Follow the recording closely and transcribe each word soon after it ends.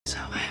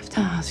I have to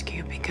ask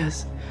you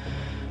because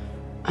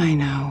I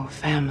know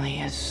family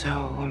is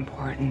so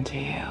important to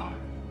you.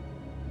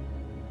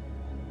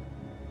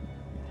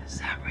 Is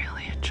that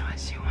really a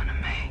choice you want to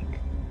make?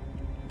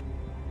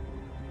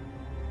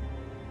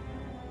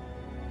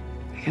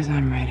 Because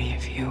I'm ready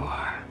if you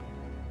are.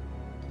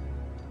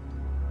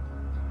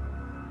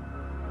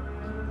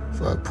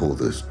 If I pull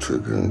this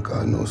trigger, and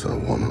God knows I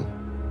wanna,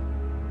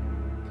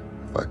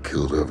 if I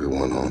killed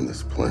everyone on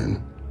this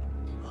plane,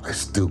 I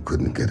still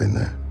couldn't get in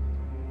there.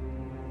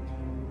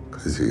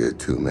 Because you're a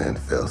two-man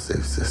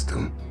fail-safe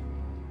system.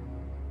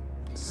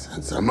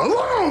 Since I'm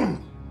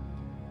alone,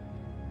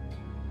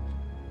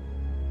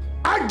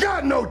 I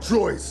got no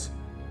choice.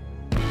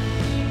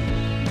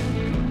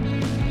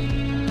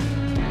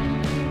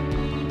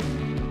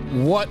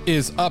 What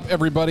is up,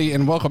 everybody,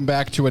 and welcome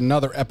back to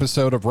another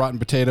episode of Rotten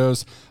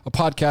Potatoes, a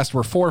podcast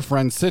where four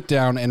friends sit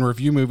down and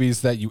review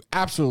movies that you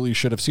absolutely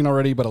should have seen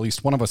already, but at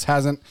least one of us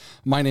hasn't.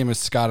 My name is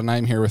Scott, and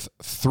I'm here with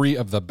three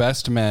of the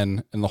best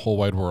men in the whole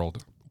wide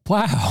world.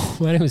 Wow.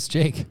 My name is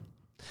Jake.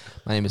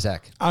 My name is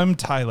Zach. I'm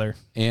Tyler.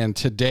 And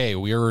today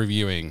we are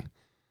reviewing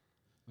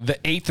the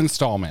 8th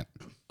installment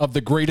of the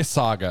greatest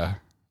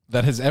saga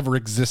that has ever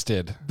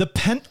existed. The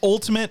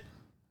penultimate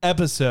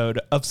episode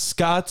of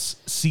Scott's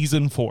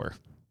season 4.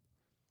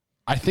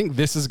 I think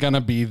this is going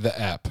to be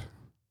the ep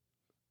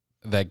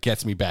that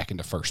gets me back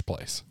into first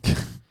place.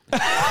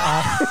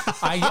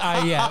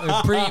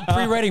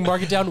 Pre-writing,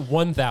 mark it down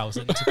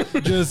 1,000.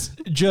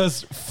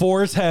 Just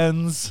 4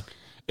 10s.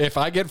 If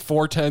I get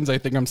 4 10s, I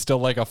think I'm still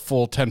like a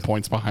full 10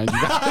 points behind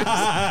you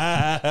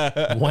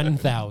guys.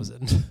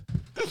 1,000.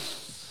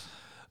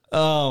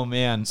 Oh,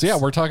 man. So yeah,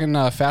 we're talking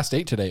Fast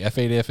 8 today,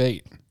 F8,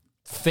 F8.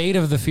 Fate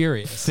of the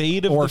Furious.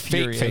 Fate of or the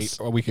Furious.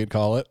 Fate, we could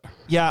call it.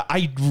 Yeah,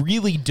 I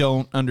really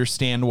don't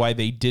understand why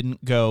they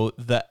didn't go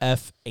the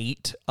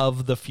F8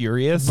 of the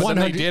Furious. But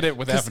then they did it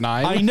with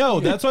F9. I know,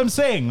 that's what I'm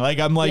saying.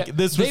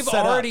 This was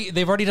set up.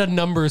 They've already done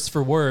numbers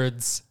for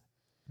words.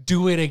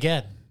 Do it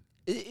again.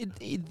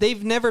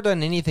 They've never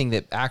done anything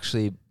that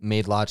actually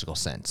made logical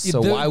sense.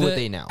 So why would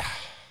they now?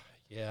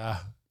 Yeah.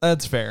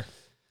 That's fair.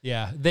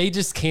 Yeah. They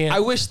just can't. I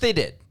wish they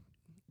did.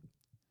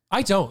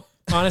 I don't.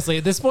 Honestly,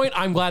 at this point,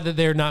 I'm glad that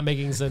they're not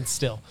making sense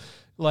still.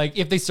 Like,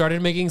 if they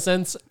started making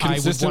sense,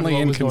 Consistently I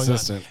would wonder what was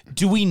going inconsistent.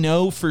 Do we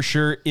know for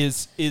sure,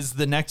 is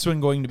the next one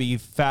going to be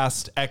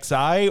Fast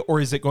XI or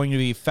is it going to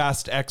be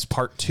Fast X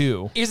Part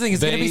 2? Here's the thing,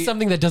 it's going to be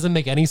something that doesn't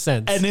make any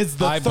sense. And is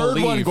the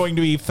third one going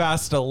to be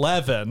Fast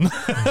 11?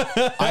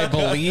 I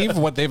believe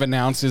what they've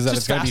announced is that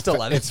Just it's going to Fast be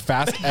 11. It's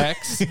Fast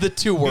X, The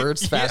 2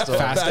 words, Fast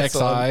 11. Fast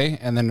XI,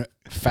 and then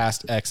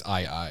Fast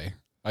XII.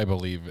 I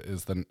believe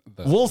is the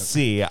We'll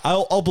see.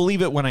 I'll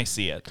believe it when I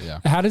see it.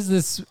 Yeah. How does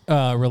this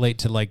relate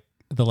to like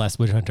The Last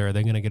Witch Hunter? Are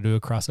they going to do a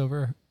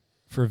crossover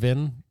for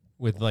Vin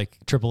with like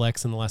Triple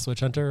X and The Last Witch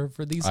Hunter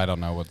for these? I don't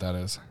know what that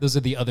is. Those are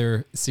the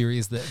other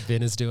series that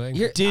Vin is doing.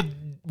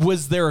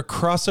 Was there a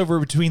crossover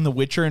between The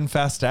Witcher and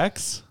Fast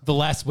X? The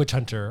Last Witch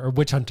Hunter or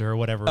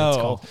whatever it's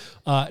called.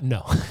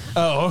 No.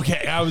 Oh,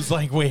 okay. I was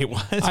like, wait,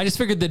 what? I just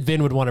figured that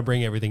Vin would want to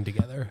bring everything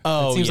together.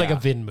 Oh, it seems yeah. like a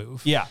Vin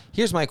move. Yeah.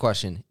 Here's my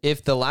question.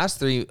 If the last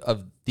 3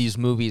 of these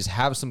movies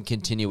have some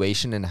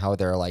continuation in how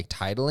they're like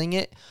titling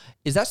it,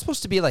 is that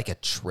supposed to be like a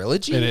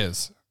trilogy? It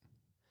is.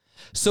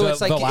 So it's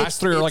like the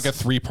last 3 are like a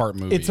 3-part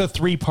movie. It's a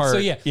 3-part. So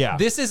yeah.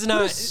 This is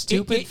not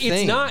stupid It's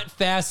thing not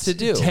Fast to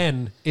do.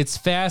 10. It's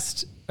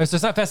Fast. So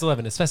it's not Fast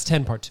 11. It's Fast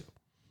 10 Part 2.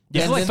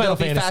 This and is like then Final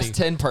there'll be Fantasy.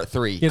 Fast 10 Part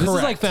 3. Yeah, this is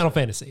Correct. like Final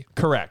Fantasy.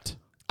 Correct.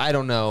 I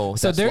don't know.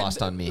 That's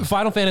lost on me.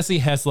 Final Fantasy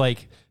has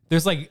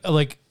there's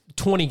like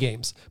 20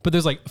 games, but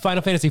there's like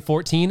Final Fantasy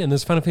 14 and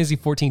there's Final Fantasy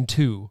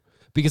 14-2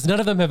 because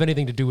none of them have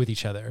anything to do with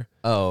each other.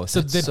 Oh,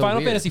 so then Final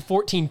weird. Fantasy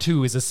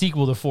 14-2 is a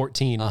sequel to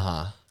 14.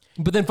 Uh-huh.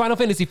 But then Final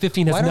Fantasy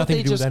 15 has Why don't nothing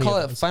they to do with just any call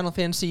of it those. Final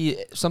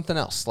Fantasy something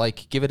else?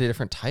 Like, give it a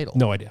different title.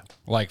 No idea.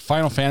 like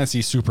Final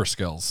Fantasy Super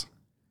Skills.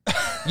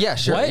 Yeah,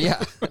 sure. What?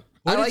 Yeah.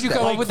 Where did you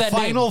come up with that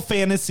name? Final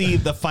Fantasy,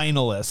 the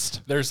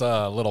finalist. There's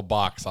a little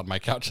box on my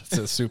couch that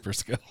says Super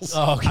Skills.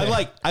 Oh, okay.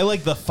 I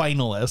like the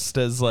finalist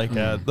as like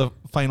the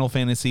Final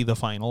Fantasy, the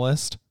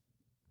finalist.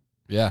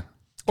 Yeah.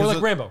 Or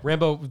like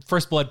Rambo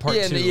First Blood Part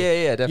 2.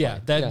 Yeah, definitely. Yeah,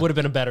 that would have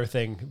been a better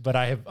thing, but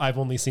I've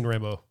only seen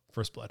Rambo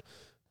First Blood.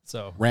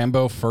 So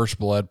Rambo First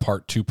Blood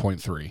Part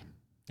 2.3.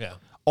 yeah.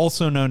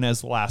 Also known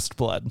as Last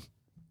Blood.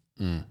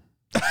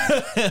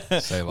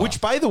 Say Which,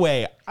 by the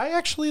way, I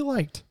actually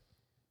liked.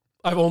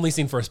 I've only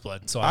seen First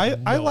Blood, so I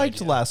liked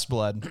idea. Last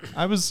Blood.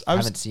 I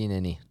haven't seen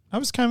any. I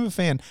was kind of a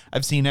fan.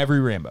 I've seen every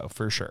Rambo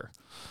for sure.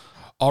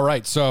 All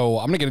right, so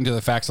I'm going to get into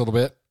the facts a little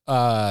bit.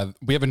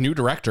 We have a new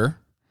director.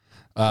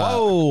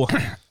 Whoa.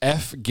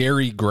 F.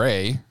 Gary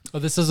Gray. Oh,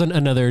 this isn't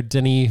another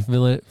Denis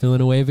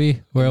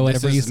Villeneuve or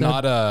whatever you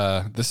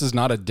said. This is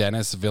not a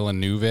Dennis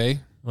Villeneuve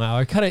Wow,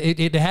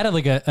 it had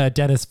like a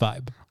Dennis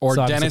vibe. or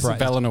so I'm Dennis surprised.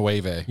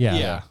 Villeneuve.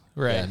 Yeah.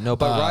 Right. Yeah, no,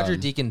 but Roger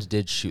Deakins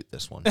did shoot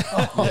this one.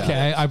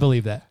 Okay, I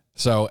believe that.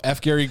 So F.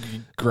 Gary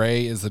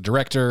Gray is the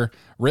director,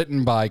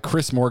 written by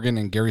Chris Morgan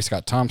and Gary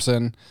Scott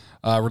Thompson,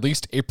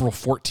 released April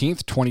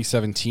 14th,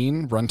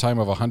 2017, runtime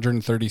of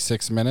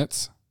 136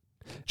 minutes.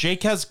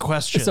 Jake has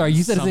questions. Sorry,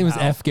 you said his name was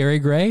F. Gary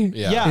Gray?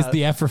 Yeah. Is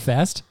the F for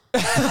fast?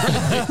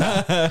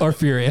 Or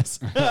furious?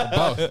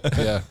 Both.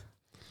 Yeah.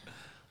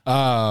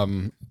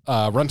 Runtime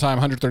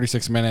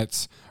 136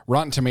 minutes.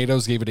 Rotten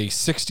Tomatoes gave it a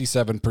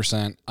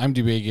 67%.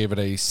 IMDb gave it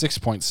a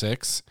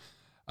 6.6.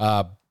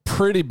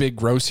 Pretty big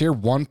gross here,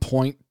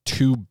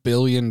 $1.2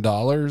 billion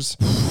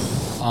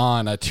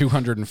on a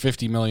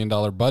 $250 million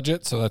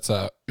budget. So that's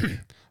a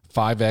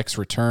 5x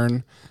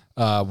return.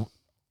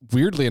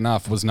 Weirdly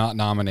enough, was not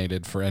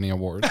nominated for any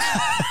awards.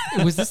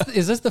 Is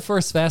this the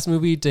first Fast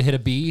movie to hit a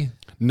B?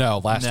 No,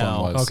 last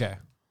No. one was. Okay.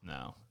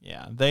 No,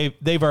 yeah,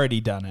 they've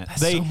already done it.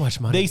 That's so much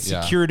money. They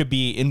secured a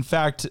B. In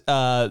fact,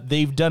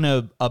 they've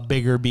done a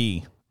bigger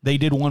B. They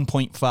did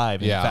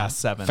 1.5 in Fast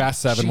 7.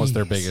 Fast 7 was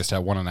their Jeez. biggest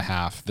at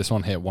 1.5. This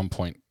one hit 1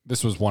 point.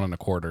 This was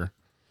 1.25.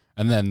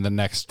 And then the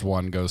next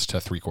one goes to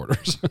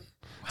 3/4.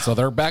 So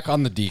they're back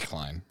on the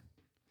decline.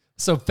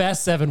 So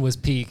Fast 7 was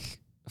peak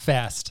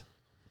Fast.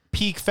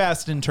 Peak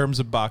Fast in terms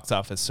of box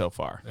office so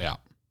far. Yeah.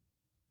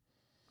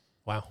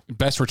 Wow.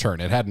 Best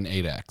return. It had an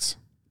 8x.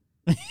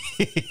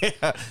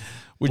 Yeah,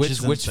 which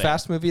is Which insane.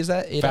 Fast movie is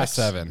that? 8X? Fast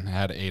 7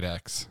 had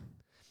 8x.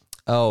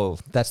 Oh,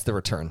 that's the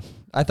return.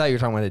 I thought you were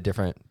talking about a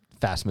different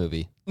Fast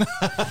movie. You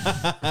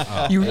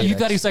thought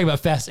he was talking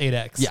about Fast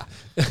 8X. Yeah.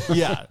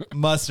 Yeah,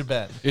 must have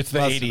been. It's the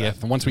Must have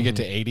 80th. Once we get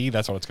to 80,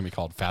 that's what it's going to be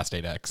called. Fast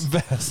 8x.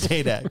 Fast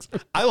 8X.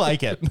 I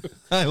like it.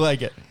 I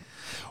like it.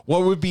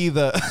 What would be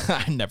the...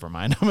 Never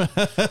mind. I'm going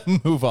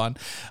to move on.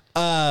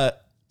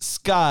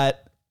 Scott,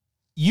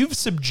 you've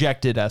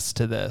subjected us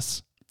to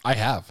this I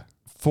have.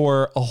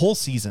 for a whole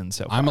season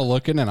so far. I'm a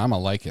looking and I'm a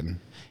liking.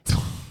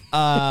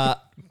 I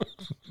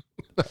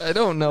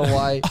don't know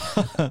why.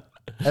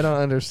 I don't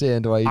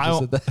understand why you just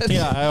said that.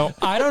 Yeah,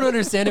 I don't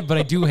understand it, but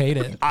I do hate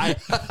it.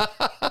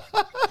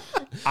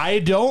 I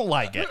don't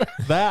like it.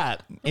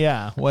 That,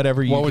 yeah,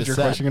 whatever you What was just your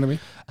said. question going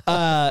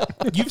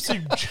to be? You've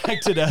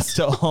subjected us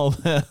to all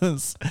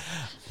this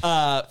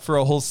for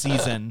a whole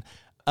season.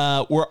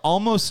 We're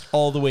almost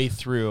all the way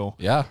through.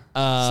 Yeah.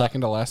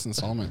 Second to last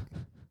installment.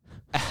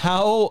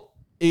 How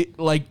it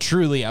like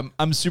truly,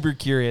 I'm super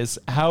curious.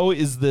 How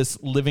is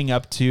this living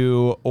up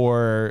to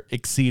or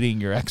exceeding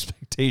your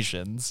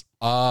expectations?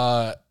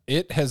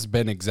 It has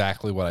been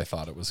exactly what I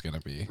thought it was going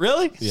to be.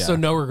 Really? Yeah. So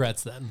no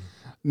regrets then.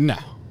 No.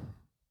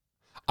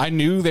 I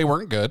knew they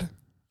weren't good,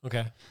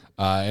 Okay.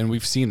 and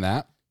we've seen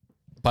that,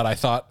 but I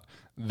thought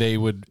they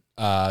would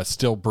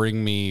still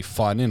bring me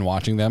fun in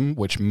watching them,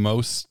 which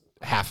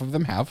half of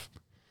them have.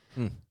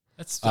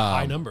 That's a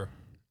high number.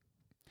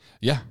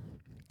 Yeah.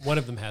 One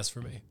of them has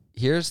for me.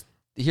 Here's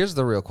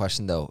the real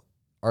question though.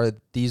 Are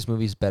these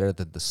movies better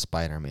than the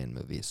Spider-Man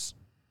movies?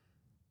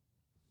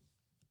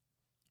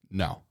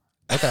 No.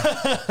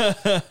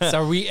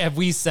 So have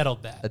we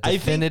settled that? A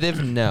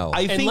definitive no.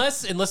 I think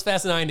Unless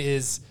Fast 9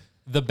 is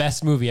the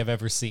best movie I've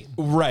ever seen.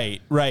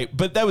 right.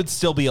 But that would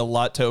still be a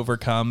lot to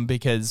overcome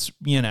because,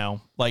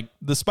 like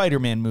the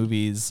Spider-Man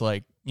movies,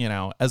 like,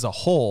 as a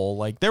whole,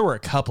 like there were a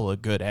couple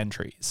of good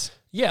entries.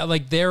 Yeah,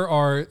 like there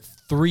are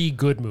 3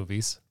 good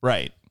movies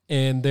Right.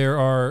 and there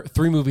are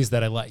 3 movies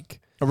that I like.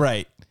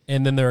 Right.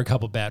 And then there are a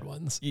couple bad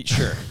ones.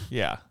 Sure.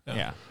 Yeah.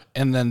 Yeah.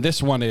 And then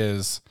this one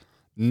is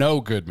no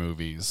good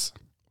movies,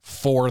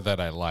 4 that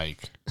I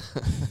like,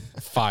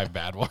 5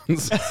 bad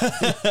ones.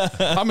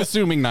 I'm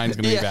assuming 9's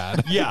going to be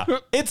bad. Yeah.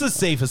 It's a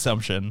safe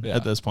assumption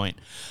at this point.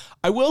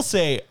 I will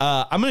say,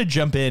 I'm going to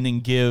jump in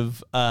and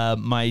give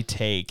my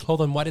take.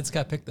 Hold on, why did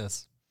Scott pick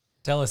this?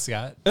 Tell us,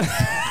 Scott.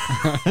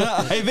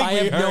 I I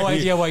have no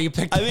idea why you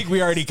picked I it. think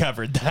we already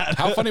covered that.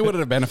 How funny would it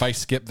have been if I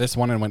skipped this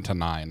one and went to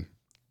 9?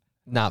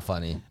 Not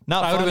funny.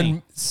 Not I would have funny.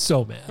 been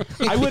so mad.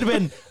 I would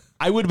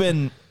have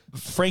been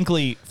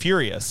frankly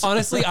furious.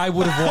 Honestly, I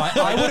would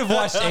have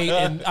watched 8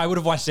 and I would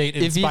have watched 8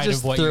 in If you spite just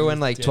of what threw you in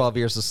like did. 12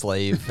 Years a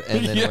Slave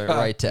and then went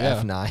right to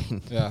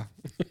F9. Yeah.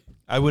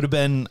 I would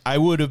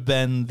have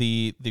been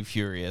the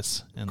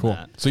furious in Cool.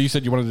 that. So you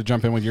said you wanted to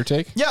jump in with your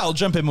take? Yeah, I'll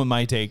jump in with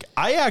my take.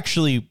 I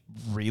actually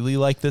really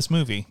like this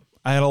movie.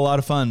 I had a lot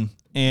of fun.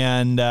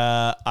 And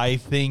I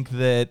think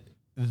that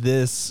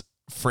this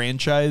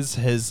franchise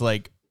has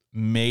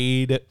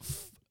made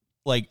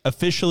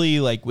officially,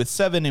 with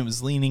 7, it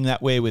was leaning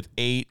that way. With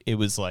 8, it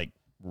was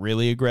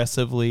really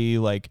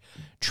aggressively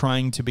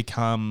trying to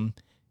become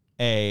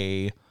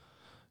a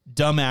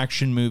dumb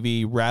action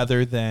movie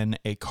rather than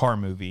a car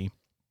movie.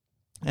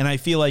 And I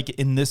feel like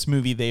in this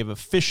movie, they've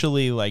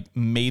officially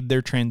made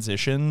their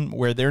transition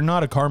where they're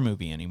not a car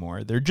movie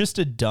anymore. They're just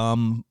a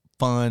dumb,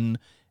 fun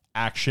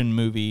action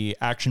movie,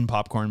 action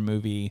popcorn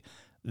movie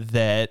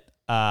that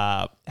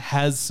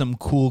has some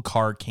cool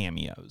car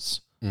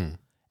cameos.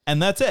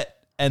 And that's it.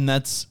 And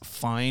that's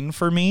fine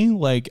for me.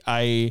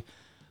 I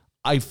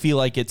feel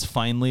like it's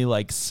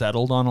finally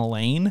settled on a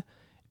lane,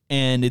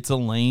 and it's a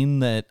lane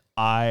that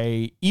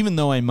even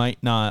though I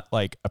might not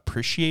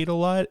appreciate a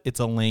lot,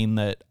 it's a lane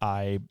that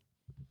I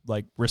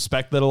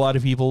respect, that a lot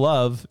of people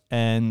love,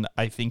 and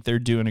I think they're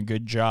doing a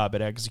good job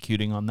at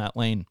executing on that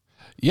lane.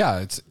 Yeah,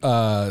 it's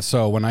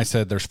so when I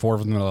said there's 4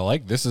 of them that I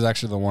like, this is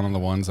actually one of the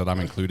ones that I'm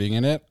including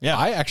in it. Yeah.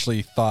 I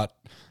actually thought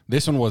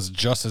This one was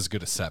just as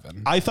good as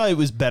 7. I thought it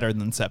was better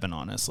than 7,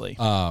 honestly.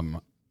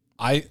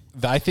 I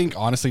think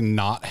honestly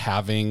not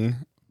having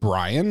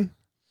Brian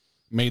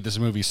made this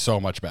movie so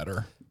much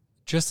better.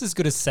 Just as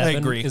good as 7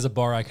 agree. is a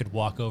bar I could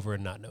walk over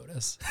and not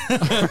notice.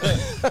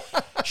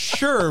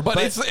 Sure, but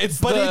it's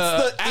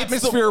the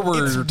atmosphere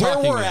we're it's where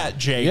talking we're in. at,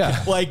 Jake.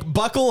 Yeah. Like,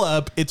 buckle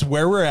up. It's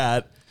where we're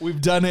at.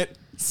 We've done it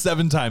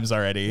 7 times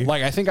already.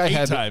 Like, I think I 8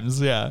 had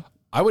times. Yeah.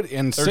 I would,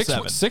 and Or 6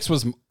 7. 6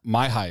 was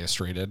my highest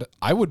rated.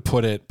 I would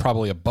put it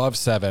probably above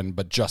 7,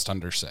 but just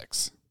under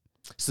 6.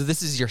 So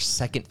this is your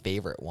second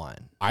favorite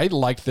one. I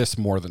liked this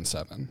more than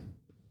 7.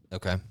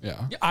 Okay.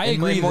 Yeah. I And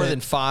agree more that- than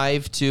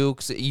 5 too.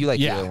 Cause you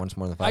like Yeah. the other ones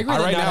more than 5. I agree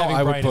that Right not now, having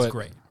I would Brian is put.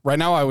 great. Right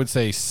now, I would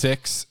say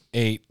 6,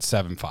 8,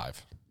 7,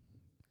 5.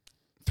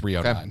 3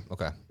 out of 9.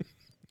 Okay.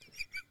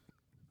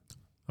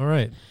 All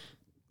right.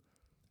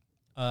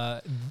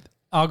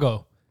 I'll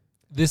go.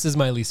 This is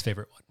my least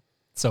favorite one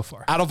so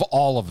far. Out of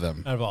all of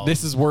them, Out of all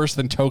this is worse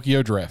than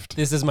Tokyo Drift.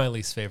 This is my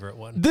least favorite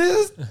one.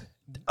 This.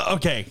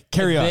 Okay,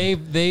 carry on.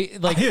 They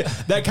like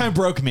That kind of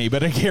broke me,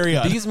 but I carry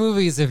on. these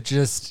movies have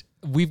just.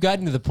 We've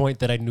gotten to the point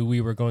that I knew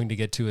we were going to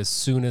get to as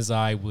soon as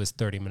I was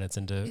 30 minutes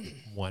into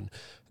one.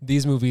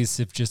 These movies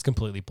have just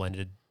completely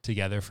blended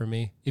together for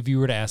me. If you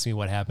were to ask me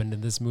what happened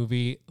in this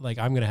movie, like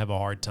I'm gonna have a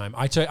hard time.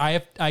 I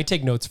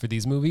take notes for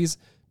these movies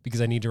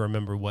because I need to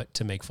remember what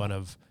to make fun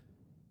of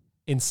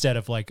instead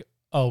of like,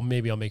 oh,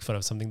 maybe I'll make fun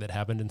of something that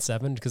happened in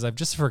 7 because I've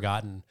just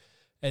forgotten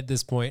at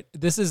this point.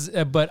 This is,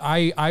 but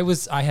I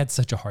had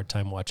such a hard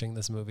time watching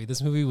this movie.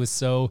 This movie was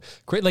so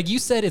great. Like you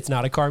said, it's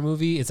not a car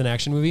movie; it's an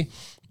action movie.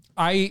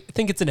 I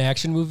think it's an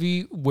action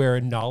movie where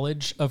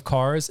knowledge of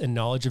cars and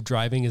knowledge of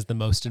driving is the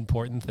most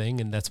important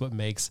thing, and that's what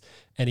makes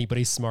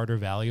anybody smart or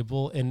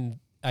valuable. And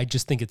I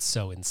just think it's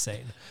so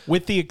insane.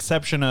 With the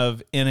exception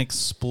of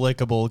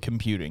inexplicable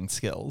computing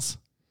skills.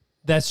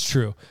 That's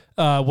true.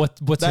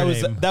 What's her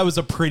name? That was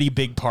a pretty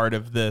big part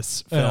of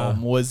this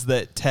film was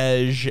that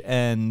Tej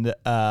and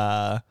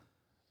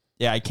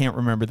I can't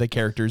remember the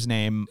character's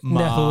name.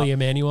 Nathalie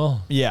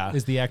Emmanuel. Yeah.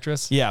 Is the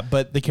actress. Yeah,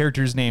 but the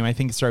character's name I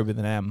think started with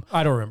an M.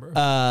 I don't remember.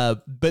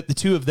 But the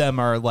two of them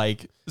are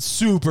like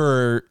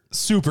super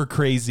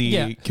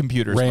crazy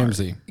computers.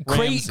 Ramsey.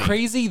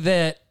 Crazy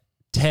that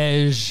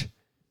Tej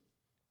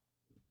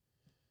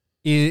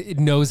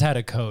knows how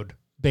to code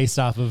based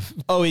off of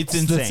It's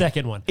insane. the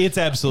second one. It's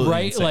absolutely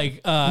Right? insane.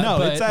 Like, no,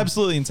 but- it's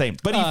absolutely insane.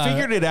 But he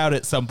figured it out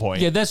at some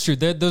point. Yeah, that's true.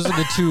 Those are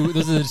the two.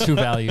 Those are the two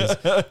values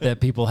that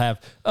people have.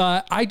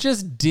 I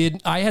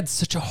had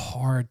such a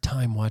hard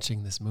time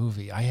watching this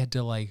movie. I had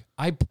to I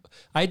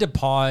had to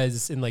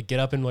pause and like get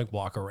up and like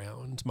walk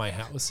around my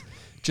house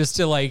just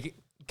to like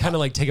kind of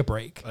like take a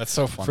break. That's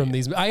so funny. From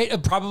these. I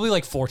probably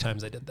like 4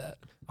 times I did that.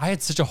 I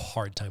had such a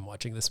hard time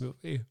watching this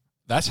movie.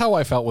 That's how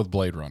I felt with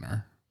Blade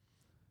Runner.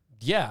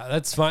 Yeah,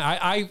 that's fine.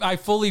 I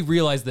fully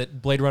realize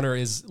that Blade Runner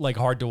is like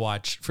hard to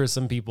watch for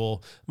some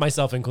people,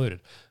 myself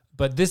included.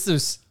 But this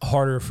is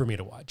harder for me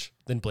to watch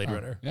than Blade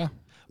Runner. Yeah.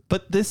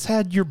 But this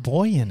had your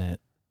boy in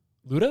it.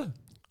 Luda?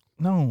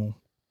 No.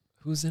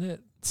 Who's in it?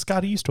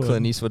 Scott Eastwood.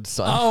 Clint Eastwood's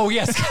son. Oh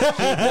yes, that's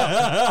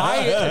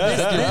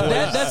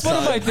one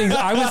of my things.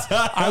 I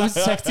was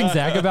texting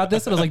Zach about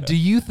this, and I was like, "Do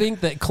you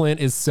think that Clint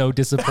is so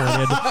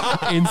disappointed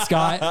in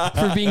Scott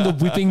for being the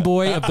whipping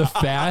boy of the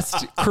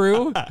Fast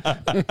crew?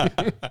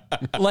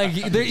 Like,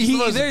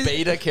 Those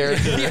beta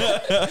characters.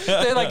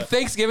 they're like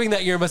Thanksgiving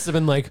that year must have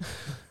been like."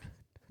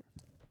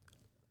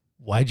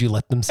 Why'd you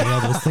let them say all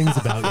those things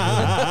about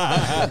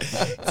you?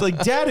 It's like,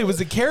 Dad, it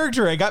was a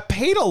character. I got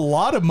paid a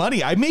lot of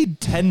money. I made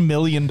 $10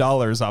 million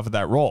off of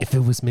that role. If it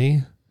was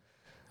me,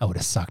 I would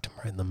have sucked him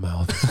right in the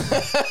mouth.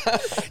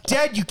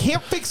 Dad, you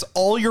can't fix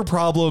all your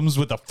problems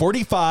with a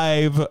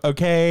 45,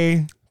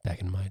 okay?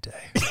 Back in my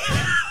day.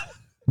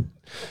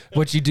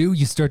 What you do,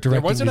 you start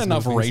directing. There wasn't these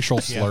enough movies.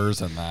 racial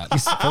slurs in that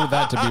for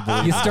that to be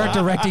believable. You start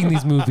directing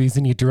these movies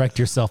and you direct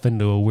yourself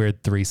into a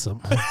weird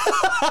threesome.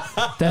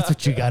 That's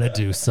what you got to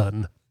do,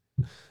 son.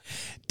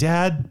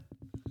 Dad,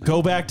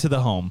 go back to the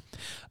home.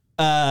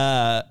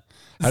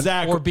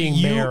 Zach, Or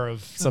being mayor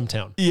of some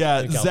town.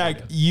 Yeah, in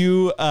Zach,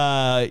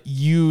 California.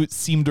 you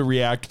seem to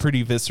react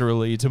pretty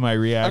viscerally to my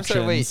I'm reaction.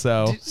 sorry, wait.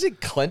 So Did you say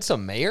Clint's a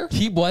mayor?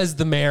 He was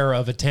the mayor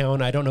of a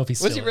town. I don't know if he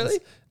still Was he really? is.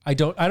 I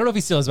don't know if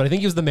he still is, but I think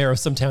he was the mayor of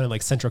some town in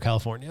like Central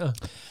California.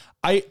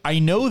 I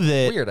know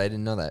that. Weird, I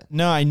didn't know that.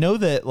 No, I know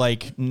that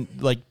like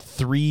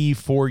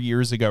 3-4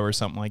 years ago or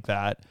something like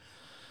that,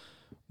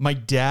 my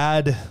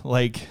dad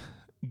like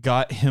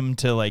got him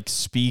to like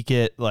speak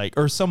at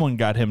or someone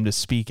got him to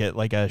speak at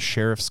like a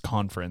sheriff's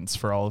conference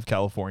for all of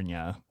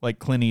California. Like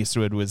Clint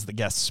Eastwood was the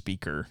guest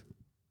speaker.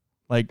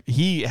 Like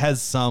he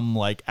has some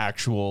like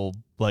actual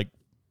like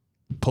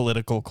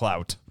political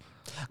clout.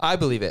 I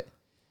believe it.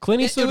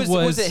 Clint Eastwood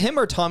Was it him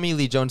or Tommy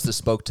Lee Jones that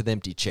spoke to the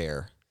empty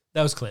chair?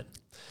 That was Clint.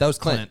 That was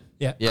Clint.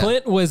 Yeah. Yeah.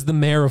 Clint was the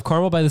mayor of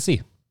Carmel by the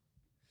Sea.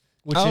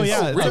 Which is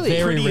it's really? a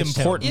very rich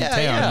town. important town.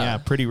 Yeah. Yeah,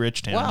 pretty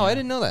rich town. Wow, I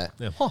didn't know that.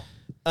 Yeah. Huh.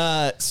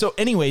 So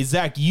anyway,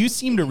 Zach, you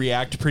seem to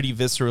react pretty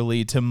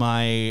viscerally to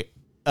my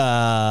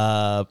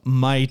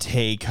my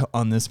take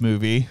on this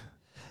movie.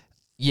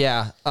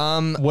 Yeah.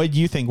 What do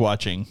you think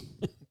watching?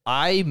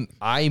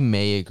 I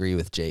may agree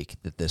with Jake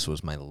that this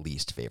was my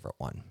least favorite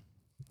one.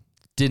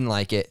 Didn't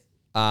like it.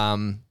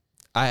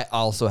 I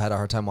also had a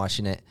hard time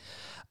watching it.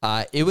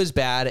 It was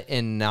bad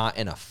and not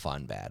in a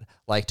fun bad.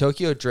 Like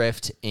Tokyo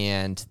Drift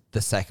and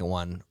the second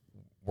one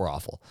were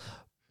awful,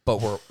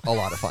 but were a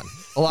lot of fun.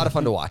 A lot of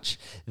fun to watch.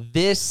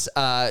 This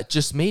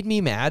just made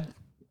me mad.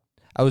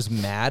 I was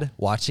mad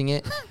watching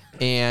it.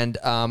 And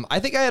I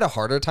think I had a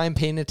harder time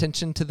paying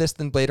attention to this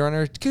than Blade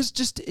Runner because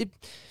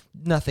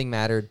nothing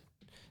mattered.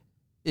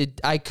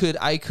 I could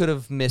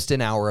have missed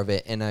an hour of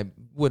it and I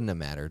wouldn't have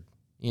mattered.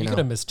 You know? could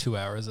have missed 2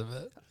 hours of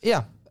it.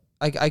 Yeah.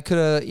 I could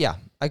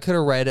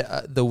have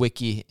read the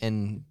wiki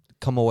and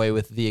come away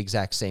with the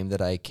exact same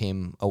that I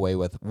came away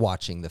with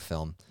watching the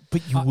film.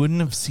 But you wouldn't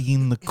have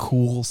seen the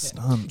cool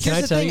stunts. Can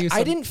I tell you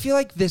I didn't feel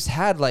like this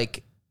had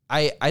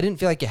I didn't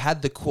feel like it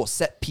had the cool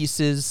set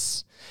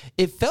pieces.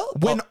 It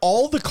felt When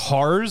all the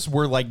cars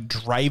were like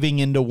driving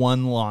into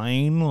one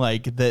line,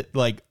 like that,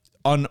 like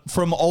on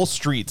from all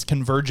streets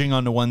converging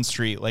onto one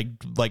street,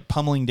 like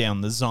pummeling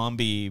down the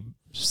zombie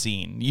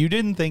scene. You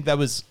didn't think that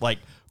was like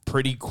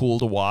pretty cool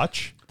to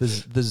watch?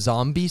 the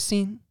zombie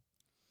scene.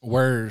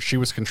 Where she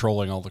was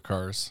controlling all the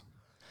cars.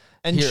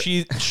 And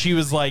she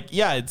was like,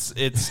 yeah, it's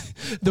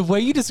The way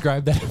you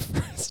described that at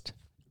first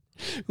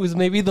was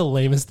maybe the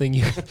lamest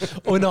thing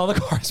when all the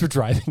cars were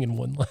driving in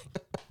one lane.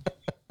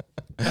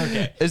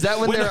 Okay. Is that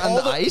when they're on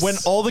the ice? When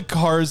all the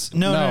cars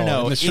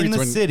no. In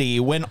the city,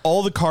 when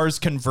all the cars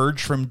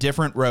converge from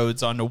different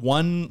roads onto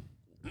one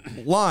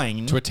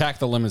line To attack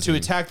the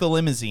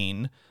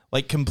limousine.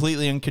 Like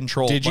completely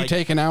uncontrolled. Did you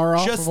take an hour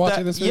off of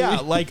watching this movie?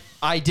 Yeah, like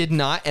I did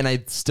not, and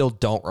I still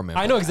don't remember.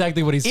 I know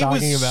exactly what he's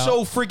talking was about.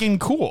 so freaking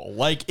cool.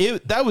 Like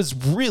that was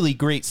really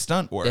great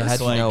stunt work. It had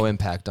like, no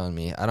impact on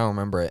me. I don't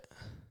remember it.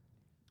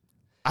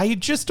 I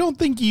just don't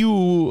think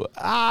you.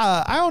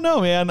 I don't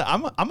know, man.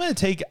 I'm gonna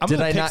pick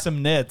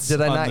some nits.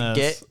 Did I on not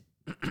this.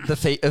 get the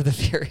Fate of the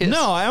Furious?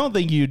 No, I don't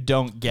think you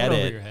don't get Get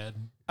over it. your head.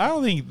 I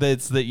don't think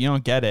that you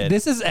don't get it.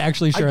 This is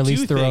actually I do Charlize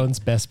think- Theron's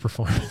best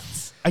performance.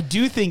 I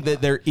do think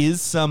that there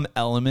is some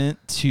element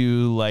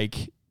to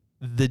like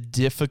the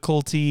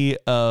difficulty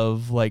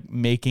of like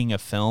making a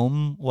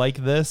film like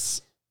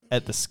this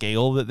at the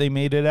scale that they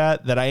made it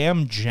at that I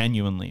am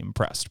genuinely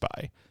impressed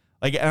by.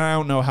 Like, and I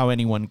don't know how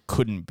anyone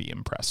couldn't be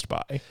impressed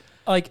by.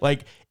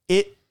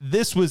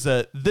 This was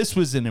a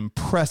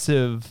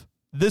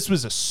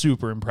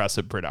super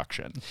impressive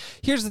production.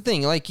 Here's the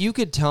thing. Like, you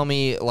could tell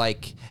me,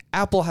 like,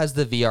 Apple has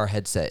the VR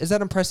headset. Is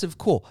that impressive?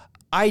 Cool.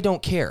 I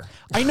don't care.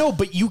 I know,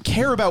 but you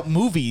care about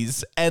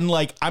movies, and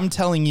like I'm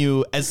telling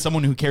you, as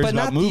someone who cares But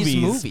about not these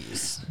movies,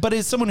 movies. But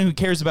as someone who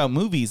cares about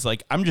movies,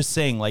 like I'm just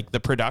saying, like the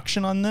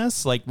production on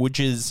this, like which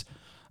is,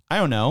 I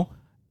don't know,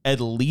 at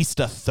least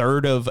a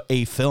third of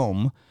a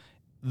film.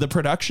 The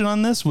production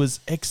on this was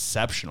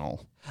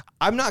exceptional.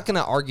 I'm not going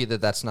to argue that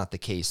that's not the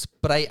case,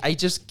 but I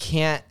just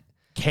can't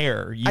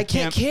care. I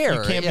can't care.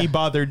 You can't Yeah. be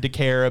bothered to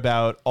care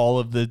about all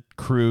of the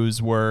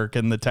crew's work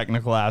and the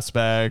technical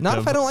aspect. Not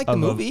if I don't like the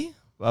movie.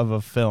 Of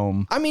a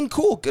film. I mean,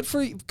 cool. Good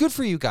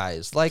for you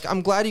guys. Like,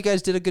 I'm glad you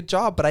guys did a good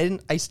job, but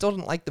I still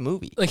didn't like the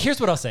movie. Like,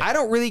 here's what I'll say. I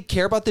don't really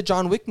care about the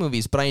John Wick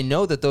movies, but I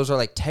know that those are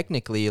like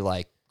technically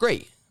like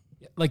great.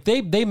 Like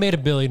they made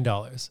 $1 billion.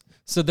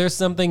 So there's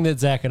something that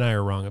Zach and I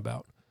are wrong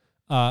about.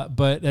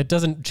 But that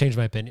doesn't change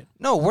my opinion.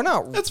 No, we're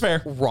not. That's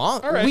fair. Wrong.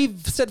 All right.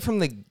 We've said from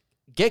the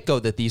get-go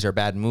that these are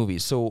bad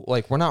movies. So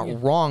like, we're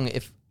not wrong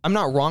if I'm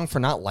not wrong for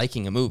not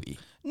liking a movie.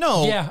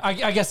 No. Yeah, I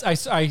guess I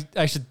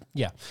should.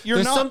 Yeah, You're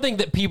there's not- something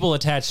that people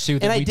attach to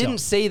that And I we didn't don't.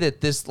 say that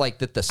this like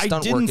that the I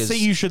stunt didn't work is say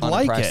you should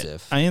like it.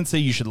 unimpressive. I didn't say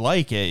you should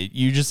like it.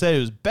 You just said it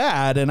was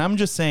bad, and I'm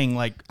just saying,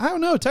 like, I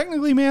don't know.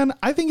 Technically, man,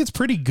 I think it's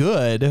pretty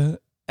good.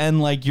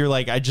 And like, you're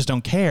like, I just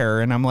don't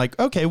care. And I'm like,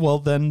 okay, well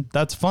then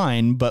that's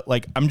fine. But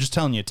like, I'm just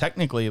telling you,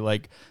 technically,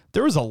 like,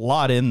 there was a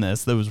lot in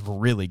this that was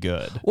really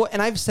good. Well,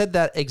 and I've said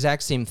that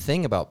exact same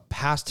thing about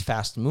past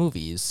Fast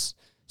movies.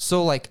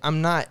 So like,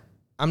 I'm not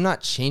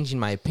changing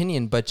my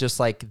opinion, but just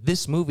like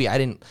this movie, I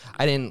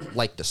didn't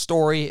like the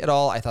story at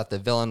all. I thought the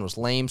villain was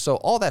lame. So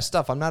all that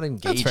stuff, I'm not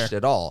engaged fair.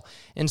 at all.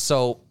 And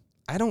so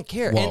I don't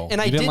care. Whoa, And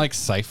I you didn't like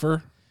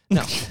Cypher?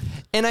 no.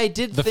 And I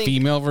did The think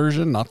female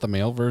version, not the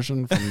male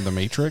version from The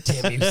Matrix?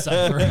 Damn you,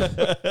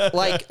 Cypher.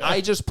 like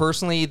I just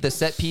personally the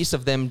set piece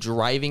of them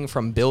driving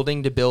from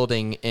building to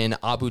building in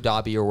Abu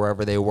Dhabi or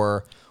wherever they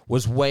were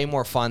was way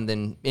more fun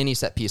than any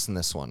set piece in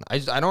this one. I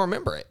don't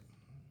remember it.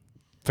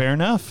 Fair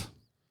enough.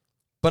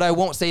 But I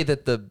won't say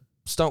that the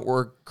stunt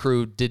work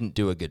crew didn't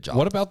do a good job.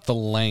 What about the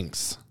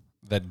lengths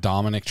that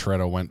Dominic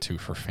Toretto went to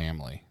for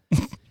family?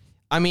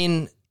 I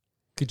mean,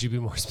 Could you be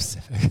more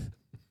specific?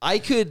 I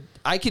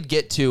could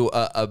get to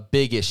a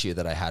big issue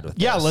that I had with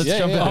Yeah, this. let's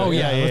jump into it. Oh,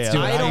 yeah, let's do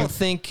it. I don't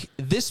think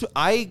this.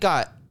 I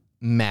got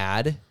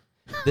mad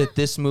that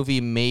this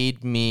movie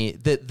made me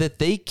that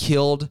they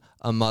killed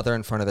a mother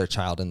in front of their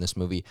child in this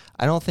movie.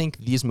 I don't think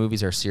these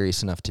movies are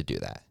serious enough to do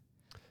that.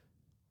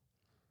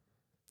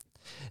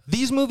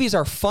 These movies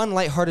are fun,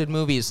 lighthearted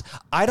movies.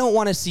 I don't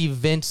want to see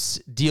Vince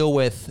deal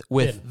with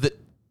the.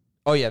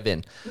 Oh yeah,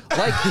 Vin.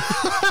 Like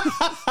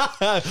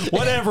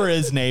Whatever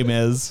his name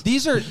is.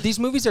 these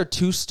movies are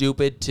too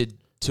stupid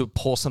to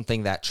pull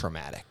something that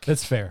traumatic.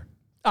 That's fair.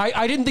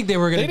 I didn't think they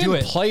were going They to do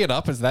didn't it. play it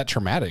up as that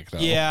traumatic, though.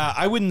 Yeah,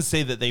 I wouldn't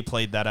say that they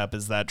played that up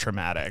as that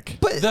traumatic.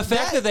 But The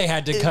fact that they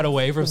had to cut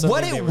away from something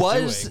what they it were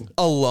was doing.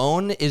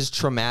 alone is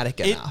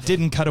traumatic It enough.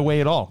 didn't cut away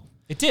at all.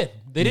 It did.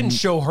 They didn't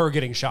show her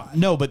getting shot.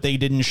 No, but they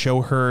didn't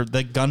show her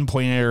the gun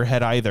pointed at her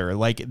head either.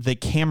 Like the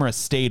camera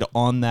stayed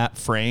on that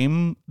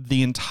frame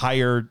the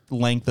entire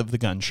length of the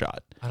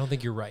gunshot. I don't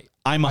think you're right.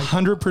 I'm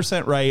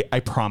 100% right.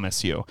 I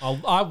promise you. I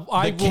will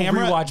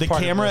rewatch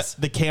part of this.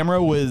 The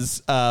camera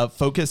was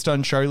focused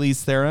on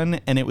Charlize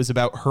Theron, and it was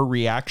about her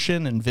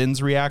reaction and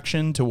Vin's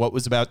reaction to what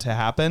was about to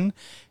happen.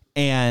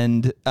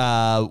 And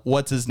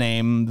what's his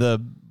name?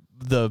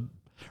 The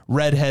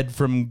redhead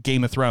from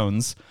Game of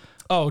Thrones.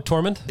 Oh,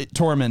 Tormund?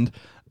 Tormund,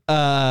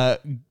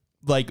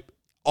 like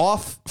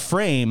off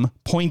frame,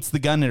 points the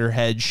gun at her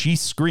head. She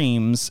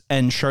screams,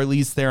 and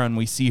Charlize Theron,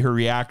 we see her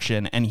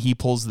reaction, and he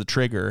pulls the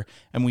trigger,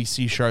 and we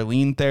see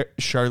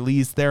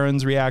Charlize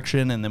Theron's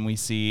reaction, and then we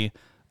see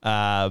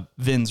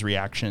Vin's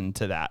reaction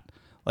to that.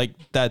 Like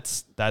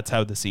that's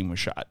how the scene was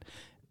shot.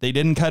 They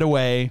didn't cut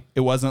away.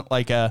 It wasn't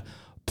like a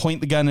point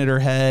the gun at her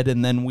head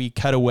and then we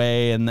cut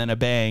away and then a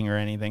bang or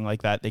anything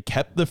like that. They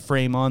kept the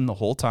frame on the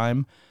whole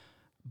time.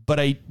 But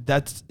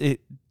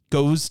it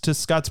goes to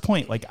Scott's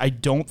point. Like, I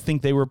don't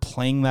think they were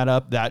playing that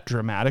up that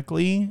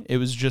dramatically. It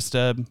was just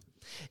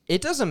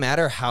It doesn't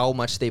matter how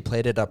much they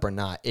played it up or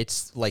not.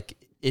 It's like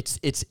it's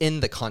in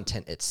the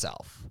content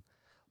itself.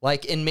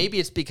 Like, and maybe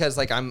it's because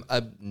like I'm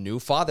a new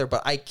father,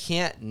 but I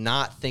can't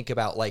not think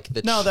about like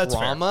the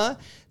trauma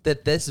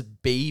that this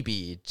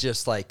baby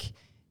just like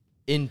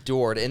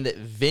endured and that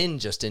Vin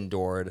just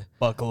endured.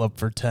 buckle up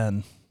for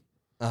 10.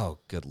 Oh,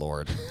 good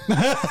Lord.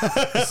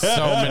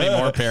 So many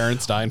more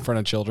parents die in front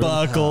of children.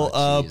 Buckle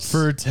up jeez.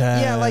 for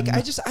 10. Yeah, like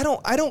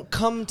I don't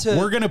come to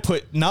We're going to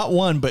put not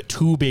one, but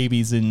two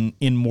babies in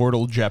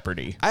mortal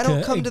jeopardy. I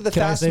don't come to the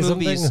Can I fast say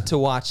movies something? to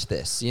watch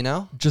this, you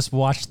know? Just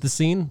watch the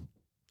scene.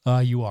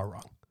 You are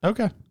wrong.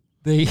 Okay.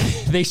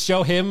 They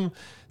show him.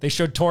 They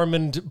showed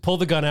Tormund pull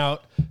the gun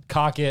out,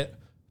 cock it,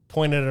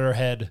 point it at her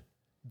head.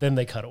 Then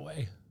they cut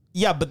away.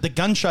 Yeah, but the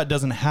gunshot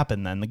doesn't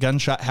happen then. The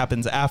gunshot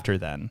happens after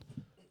then.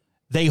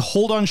 They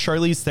hold on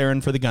Charlize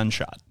Theron for the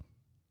gunshot.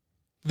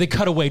 They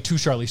cut away to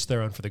Charlize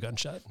Theron for the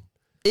gunshot.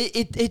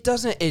 It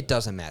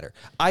doesn't matter.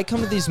 I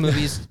come to these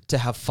movies to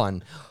have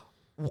fun.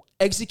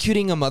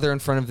 Executing a mother in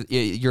front of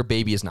your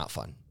baby is not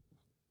fun.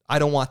 I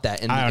don't want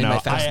that in my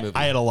fast movie.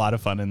 I had a lot of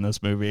fun in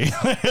this movie.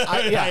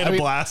 I had a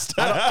blast.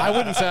 I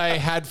wouldn't say I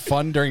had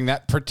fun during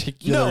that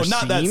particular No,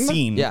 not that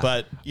scene. Yeah.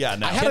 But yeah,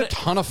 no. I had a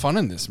ton of fun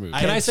in this movie.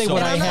 Can I say what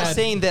And I I'm not had?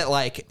 saying that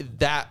like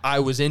that I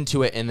was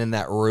into it and then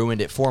that ruined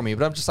it for me,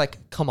 but I'm just like,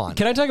 come on.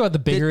 Can I talk about the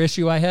bigger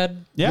issue I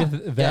had Yeah.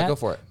 with that? Yeah, go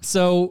for it.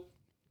 So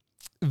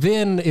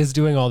Vin is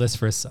doing all this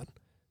for his son.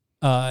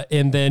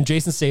 And then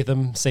Jason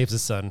Statham saves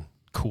his son.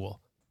 Cool.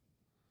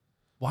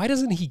 Why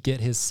doesn't he get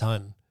his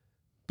son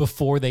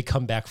before they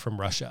come back from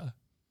Russia?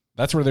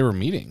 That's where they were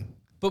meeting.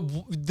 But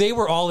they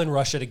were all in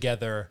Russia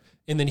together,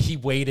 and then he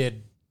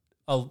waited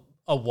a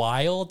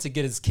while to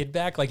get his kid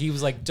back. Like he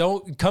was like,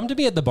 "Don't come to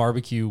me at the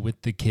barbecue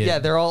with the kid." Yeah,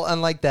 they're all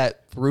on like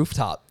that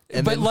rooftop.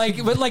 And but then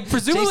like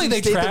presumably Jason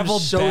they Statham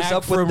traveled shows back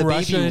up with from the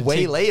Russia baby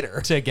way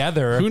later.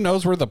 together. Who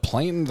knows where the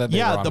plane that they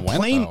were on the went,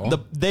 plane.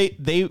 though?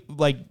 They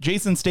like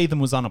Jason Statham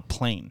was on a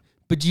plane.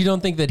 But you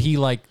don't think that he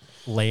like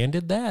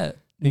landed that?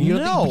 You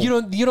don't No.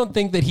 think, you don't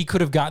think that he could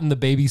have gotten the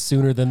baby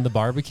sooner than the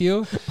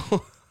barbecue?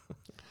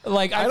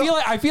 Like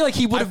I feel like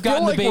he would I have feel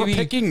gotten like the baby. we're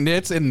picking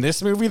nits in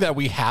this movie that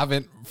we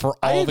haven't for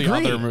all the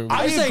other movies.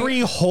 I saying-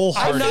 agree I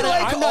wholeheartedly. feel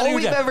like I'm not all a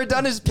we've dad. ever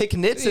done is pick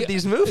nits at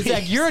these movies.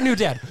 Zach, you're a new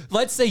dad.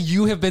 Let's say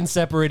you have been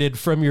separated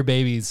from your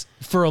babies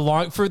for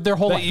their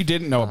whole that life. you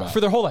didn't know about. For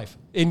their whole life.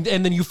 And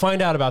then you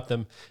find out about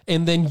them.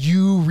 And then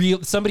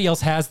somebody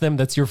else has them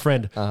that's your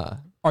friend.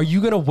 Are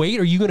you going to wait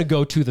or are you going to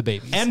go to the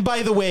babies? And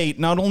by the way,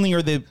 not only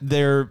are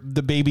they're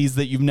the babies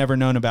that you've never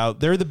known about,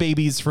 they're the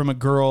babies from a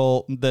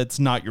girl that's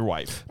not your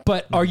wife.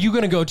 But are you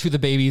going to go to the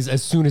babies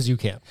as soon as you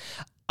can?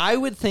 I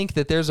would think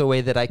that there's a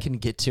way that I can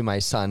get to my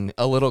son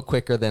a little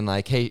quicker than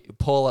like, hey,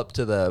 pull up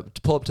to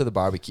the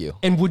barbecue.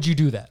 And would you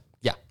do that?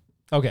 Yeah.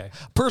 Okay.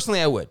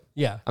 Personally, I would.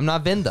 Yeah. I'm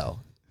not Vin though.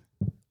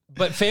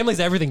 But family's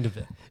everything to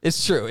Vin.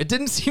 It's true. It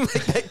didn't seem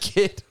like that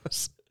kid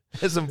was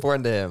as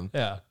important to him.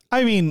 Yeah.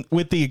 I mean,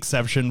 with the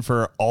exception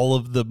for all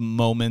of the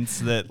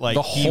moments that like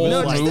The he whole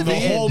was movie? like, No, the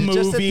whole just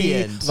at the movie,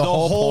 end. The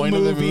whole point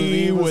of the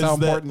movie was how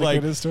that, important the like,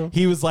 kid is to him?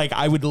 he was like,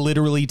 I would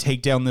literally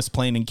take down this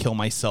plane and kill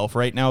myself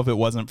right now if it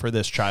wasn't for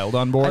this child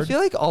on I board. feel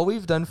like all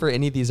we've done for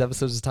any of these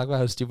episodes is talk about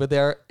how stupid they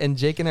are, and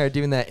Jake and I are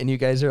doing that, and you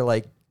guys are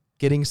like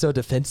getting so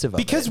defensive of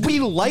because it.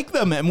 we like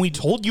them and we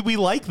told you we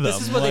like them.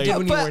 This is what they do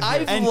when you But weren't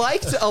I've there.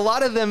 liked a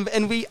lot of them,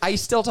 and I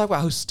still talk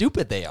about how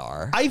stupid they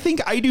are. I think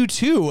I do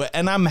too,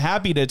 and I'm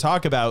happy to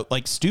talk about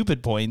like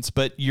stupid points,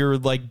 but you're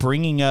like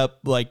bringing up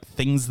like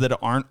things that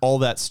aren't all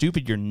that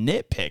stupid. You're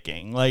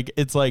nitpicking. Like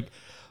it's like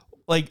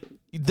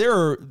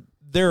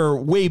there are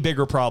way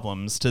bigger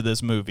problems to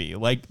this movie.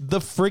 Like the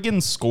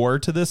friggin' score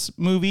to this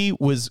movie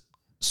was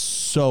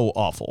so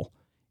awful.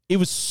 It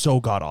was so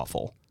god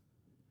awful.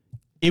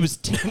 It was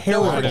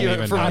terrible. I didn't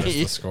even for notice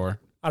me. the score.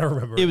 I don't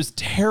remember. It was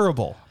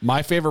terrible.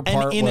 My favorite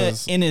part And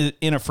was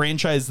in a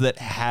franchise that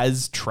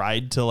has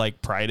tried to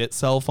like pride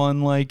itself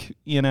on like,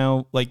 you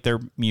know, like their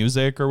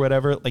music or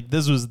whatever, like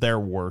this was their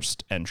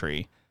worst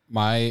entry.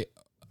 my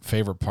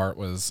favorite part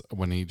was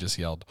when he just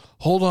yelled,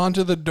 "Hold on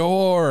to the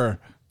door."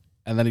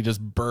 And then he just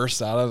bursts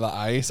out of the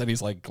ice and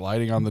he's like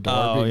gliding on the door,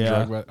 Oh, being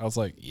yeah. dragged by. I was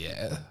like,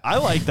 yeah. I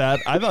like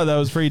that. I thought that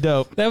was pretty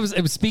dope. That was,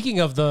 it was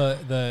speaking of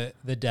the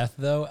death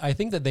though. I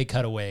think that they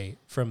cut away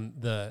from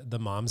the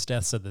mom's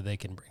death so that they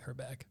can bring her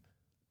back.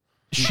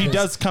 She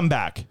does come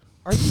back.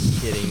 Are you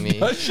kidding me?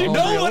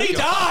 Nobody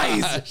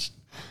dies.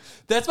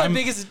 That's my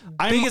biggest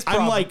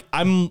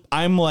problem.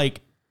 I'm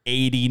like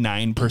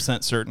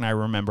 89% certain I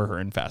remember her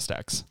in Fast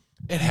X.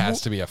 It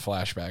has to be a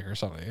flashback or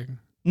something.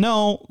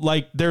 No,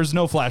 like there's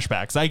no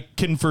flashbacks. I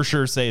can for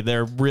sure say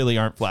there really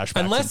aren't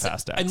flashbacks in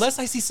Fast X. Unless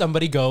I see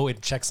somebody go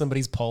and check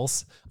somebody's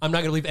pulse, I'm not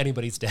going to believe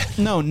anybody's dead.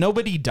 No,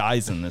 nobody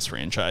dies in this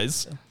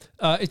franchise.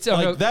 It's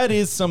Like that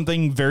is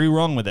something very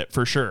wrong with it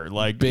for sure.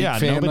 Like, Big yeah,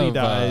 fan nobody of,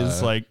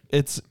 dies. Like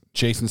it's,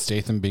 Jason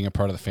Statham being a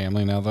part of the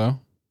family now, though,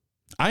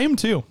 I am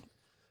too.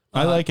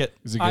 I like it.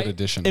 is a good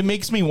addition. It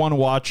makes me want to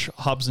watch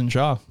Hobbs and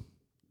Shaw.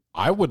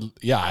 I would,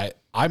 yeah.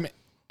 I'm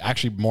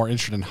actually more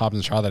interested in Hobbs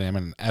and Shaw than I am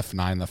in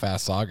F9, the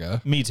Fast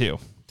Saga. Me too.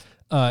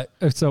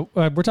 so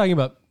we're talking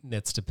about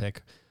nits to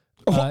pick.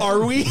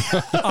 Are we?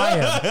 I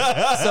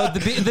am. So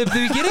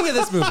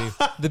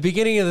the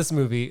beginning of this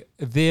movie,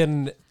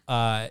 Vin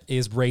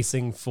is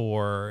racing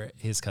for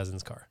his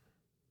cousin's car,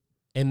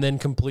 and then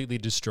completely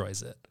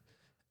destroys it,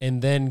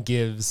 and then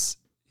gives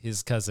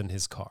his cousin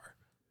his car.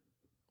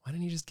 Why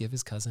didn't he just give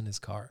his cousin his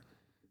car?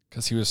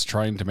 Because he was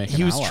trying to make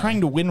He an was ally.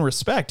 trying to win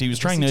respect. He was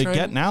trying to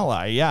get an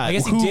ally. Yeah. I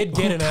guess he did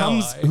get an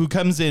ally. Who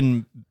comes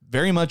in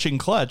very much in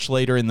clutch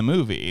later in the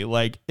movie.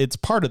 Like it's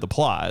part of the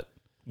plot.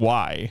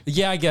 Why?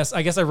 Yeah, I guess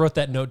I wrote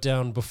that note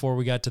down before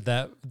we got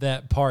to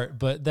that part,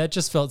 but that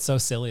just felt so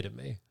silly to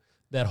me.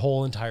 That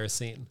whole entire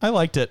scene. I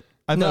liked it.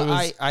 I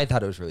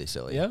thought it was really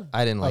silly. Yeah?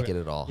 I didn't like Okay.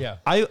 it at all. Yeah.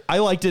 I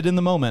liked it in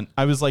the moment.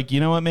 I was like, you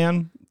know what,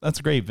 man? That's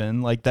great,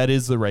 Vin. Like that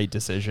is the right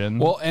decision.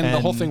 Well, and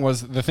the whole thing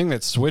was, the thing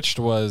that switched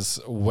was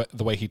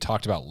the way he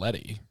talked about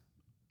Letty.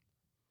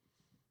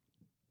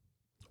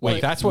 Like,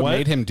 Wait, that's what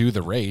made him do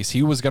the race.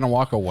 He was going to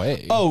walk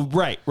away. Oh,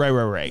 right.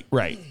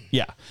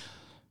 Yeah,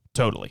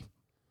 totally.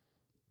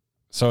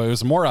 So it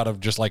was more out of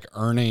just like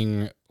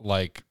earning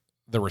like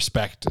the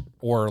respect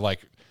or like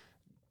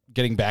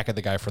getting back at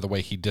the guy for the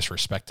way he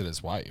disrespected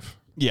his wife.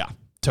 Yeah,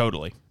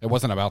 totally. It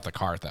wasn't about the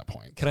car at that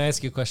point. Can I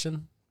ask you a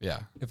question? Yeah.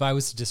 If I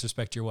was to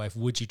disrespect your wife,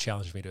 would you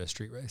challenge me to a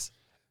street race?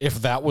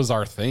 If that was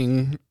our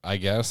thing, I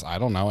guess, I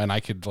don't know. And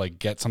I could like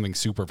get something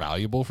super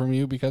valuable from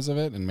you because of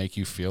it and make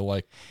you feel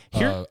like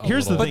Here's the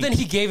little- thing. But then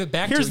he gave it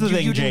back Here's to the you.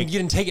 thing, You Jake.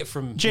 didn't take it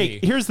from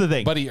Jake, me. here's the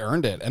thing. But he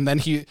earned it. And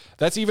then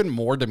that's even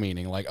more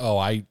demeaning. Like, oh,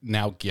 I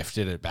now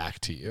gifted it back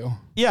to you.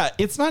 Yeah,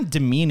 it's not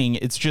demeaning.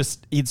 It's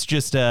just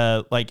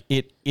like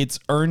it's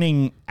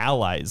earning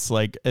allies.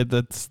 Like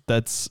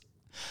that's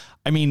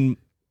I mean,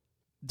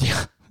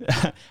 yeah.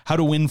 How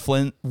to win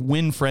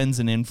friends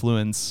and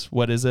influence.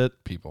 What is it?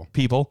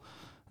 People.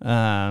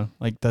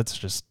 Like that's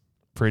just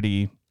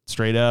pretty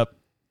straight up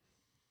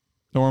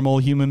normal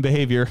human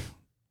behavior.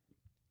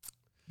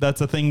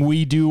 That's a thing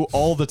we do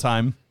all the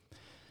time.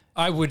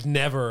 I would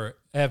never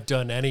have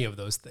done any of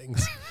those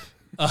things.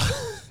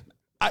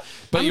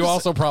 But you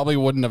also probably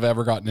wouldn't have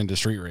ever gotten into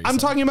street racing. I'm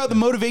talking about the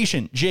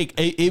motivation, Jake.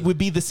 It would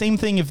be the same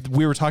thing if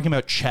we were talking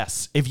about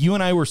chess. If you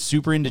and I were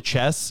super into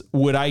chess,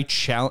 would I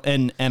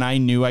challenge and I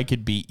knew I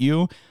could beat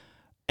you,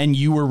 and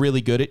you were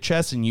really good at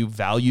chess, and you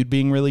valued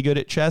being really good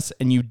at chess,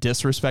 and you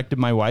disrespected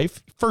my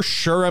wife? For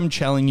sure, I'm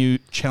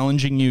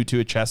challenging you to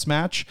a chess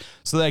match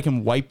so that I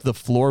can wipe the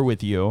floor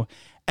with you.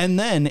 And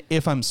then,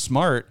 if I'm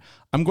smart,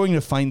 I'm going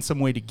to find some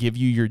way to give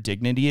you your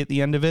dignity at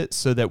the end of it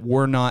so that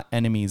we're not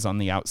enemies on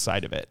the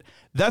outside of it.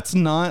 That's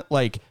not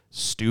like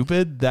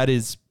stupid. That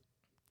is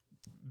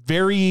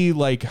very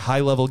like high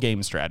level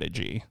game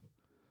strategy.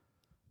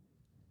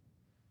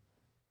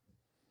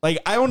 Like,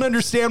 I don't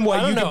understand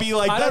why you could be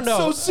like, that's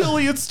so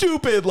silly and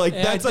stupid. Like,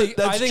 that's I think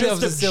just that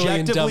was a silly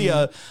and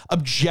dumb-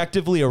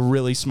 objectively a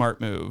really smart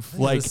move.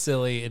 Like Like, a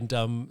silly and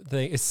dumb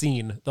thing.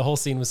 The whole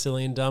scene was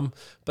silly and dumb.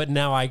 But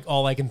now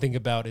all I can think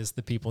about is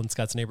the people in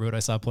Scott's neighborhood I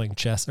saw playing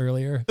chess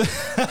earlier.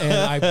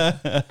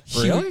 And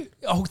Really?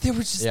 Oh, there were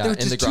just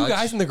two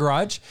guys in the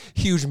garage.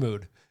 Huge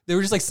mood. They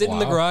were just like sitting in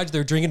the garage. They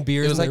were drinking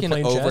beers. It was and like they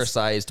an were playing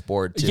oversized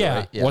board too. Yeah.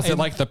 Right? Yeah. Was it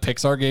like the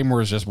Pixar game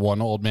where it's just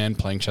one old man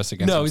playing chess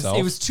against No, himself?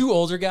 it was two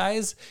older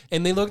guys,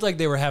 and they looked like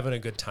they were having a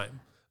good time.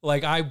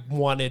 Like I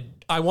wanted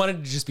to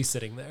just be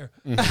sitting there.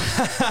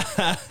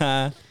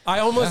 I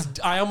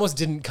almost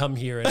didn't come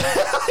here and,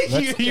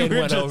 you and were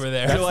went just- over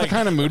there. That's the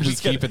kind of mood we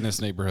keep in this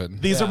neighborhood.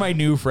 these are my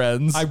new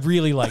friends. I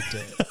really liked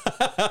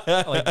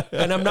it.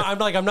 And I'm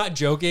not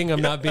joking.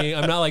 I'm not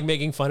like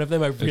making fun of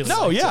them. I really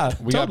no, liked yeah, it.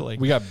 We totally.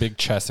 got big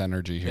chess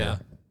energy here. Yeah.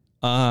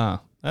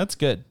 That's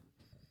good.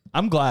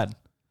 I'm glad.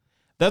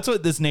 That's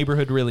what this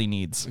neighborhood really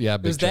needs. Yeah,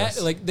 big There's chess.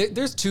 that, like,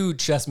 there's two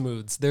chess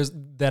moods. There's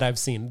that I've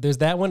seen. There's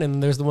that one,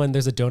 and there's the one.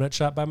 There's a donut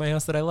shop by my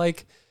house that I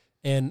like,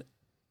 and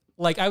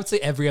like I would say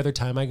every other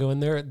time I go in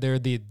there, they're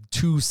the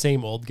two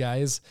same old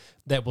guys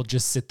that will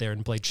just sit there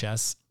and play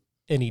chess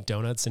and eat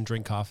donuts and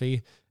drink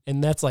coffee,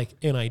 and that's like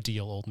an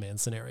ideal old man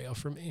scenario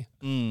for me.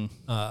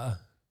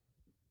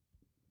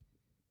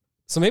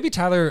 So maybe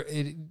Tyler.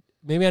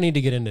 Maybe I need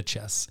to get into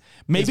chess.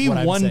 Maybe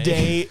one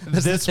day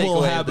this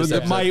will happen.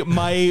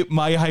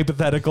 My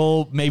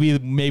hypothetical.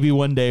 Maybe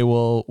one day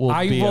we'll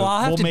make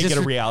it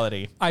a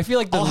reality. I feel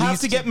like I'll have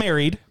to get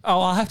married.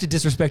 I'll have to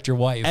disrespect your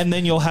wife, and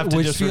then you'll have to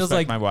which disrespect feels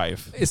like my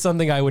wife. It's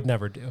something I would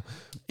never do.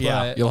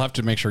 Yeah, You'll have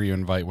to make sure you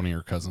invite one of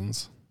your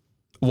cousins.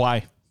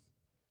 Why?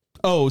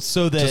 Oh,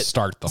 so that to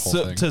start the whole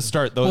thing. To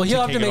start the well,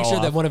 he'll have to make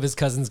sure that one of his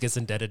cousins gets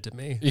indebted to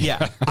me.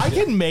 Yeah, I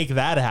can make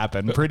that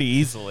happen pretty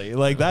easily.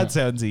 Like that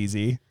sounds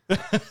easy.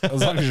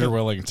 As long as you're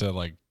willing to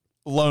like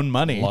loan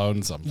money,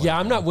 loan something. Yeah,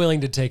 I'm not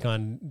willing to take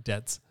on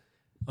debts.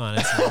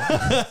 Honestly,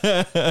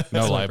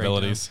 no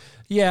liabilities.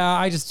 Yeah,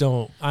 I just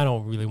don't. I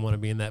don't really want to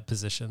be in that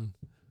position.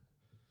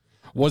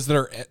 Was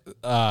there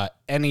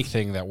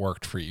anything that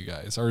worked for you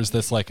guys, or is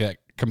this like a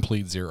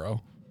complete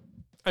zero?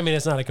 I mean,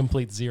 it's not a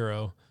complete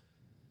zero.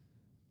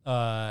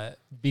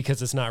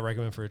 Because it's not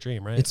Requiem for a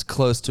Dream, right? It's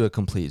close to a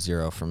complete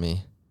zero for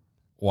me.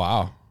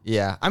 Wow.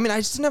 Yeah, I mean, I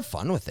just didn't have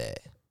fun with it.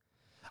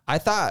 I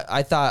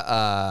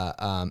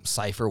thought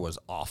Cypher was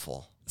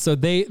awful. So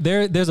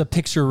there's a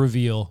picture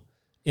reveal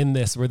in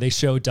this where they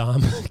show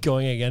Dom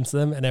going against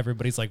them, and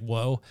everybody's like,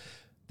 "Whoa,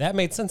 that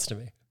made sense to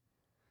me."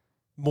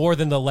 More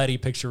than the Letty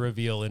picture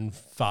reveal in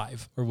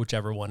 5 or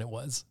whichever one it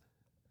was.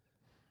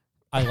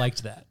 I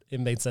liked that. It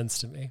made sense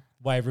to me.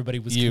 Why everybody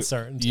was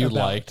concerned. You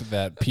liked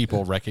that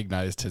people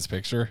recognized his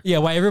picture? Yeah,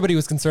 why everybody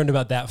was concerned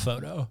about that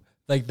photo.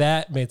 Like,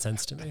 that made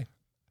sense to me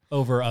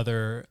over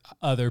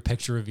other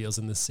picture reveals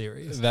in this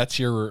series. That's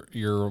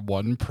your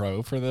one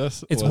pro for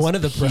this? It's one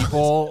of the pros.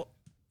 People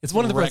it's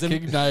one of the pros.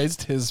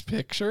 Recognized his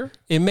picture?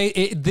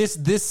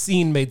 This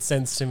scene made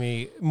sense to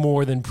me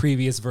more than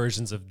previous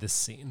versions of this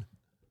scene.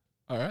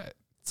 All right.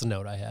 It's a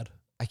note I had.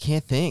 I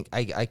can't think.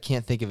 I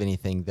can't think of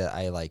anything that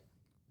I like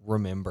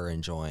remember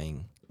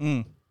enjoying.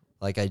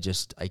 Like I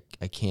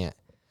can't.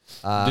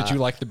 Did you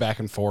like the back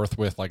and forth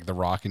with like The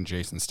Rock and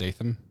Jason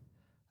Statham?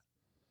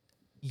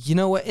 You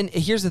know what? And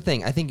here's the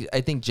thing. I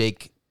think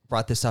Jake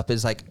brought this up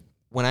is like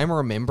when I'm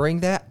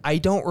remembering that, I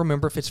don't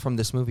remember if it's from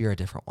this movie or a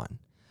different one.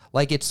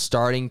 Like it's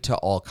starting to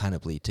all kind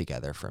of bleed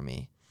together for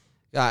me.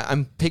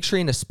 I'm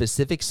picturing a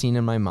specific scene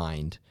in my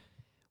mind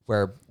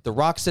where The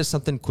Rock says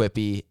something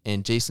quippy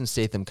and Jason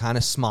Statham kind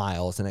of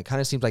smiles and it kind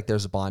of seems like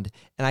there's a bond.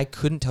 And I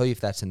couldn't tell you if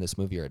that's in this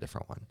movie or a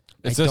different one.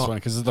 It's this one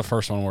because it's the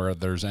first one where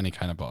there's any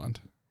kind of bond.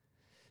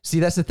 See,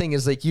 that's the thing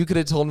is like you could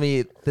have told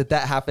me that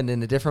happened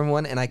in a different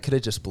one and I could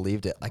have just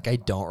believed it. Like I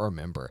don't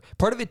remember.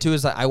 Part of it too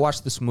is that I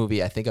watched this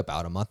movie I think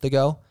about a month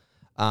ago.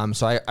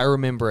 So I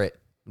remember it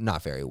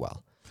not very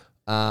well.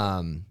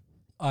 But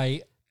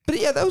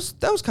yeah, that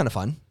was kind of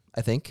fun,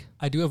 I think.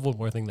 I do have one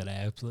more thing that I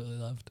absolutely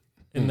loved.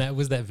 And that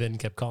was that Vin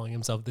kept calling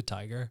himself the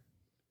Tiger.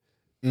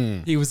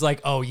 He was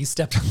like, "Oh, you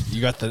stepped on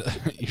you're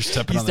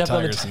stepping on the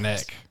tiger's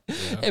neck."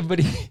 Yeah. But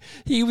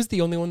he was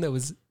the only one that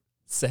was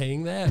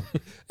saying that.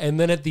 And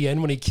then at the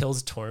end when he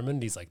kills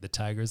Tormund, he's like, "The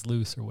tiger's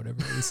loose," or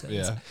whatever he says.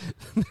 Yeah.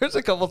 There's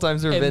a couple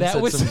times where Vin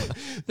said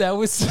that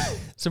was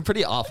some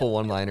pretty awful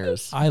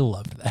one-liners. I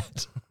loved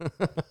that.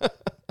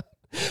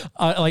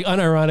 Like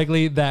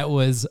unironically, that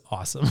was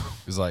awesome.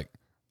 It was like,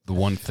 the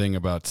one thing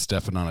about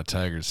stepping on a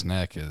tiger's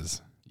neck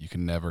is you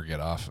can never get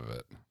off of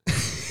it.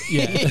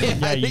 Yeah,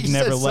 you can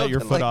never let your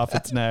foot off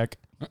its neck.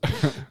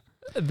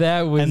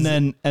 That was, and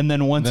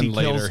then once he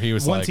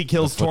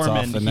kills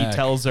Tormund, he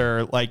tells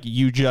her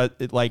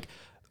like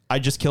I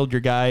just killed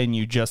your guy and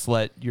you just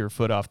let your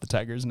foot off the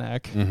tiger's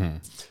neck. Mm-hmm.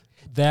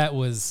 That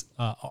was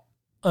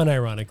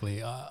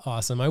unironically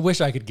awesome. I wish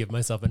I could give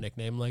myself a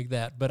nickname like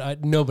that,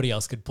 but nobody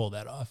else could pull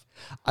that off.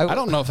 I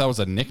don't know if that was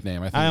a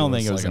nickname. I don't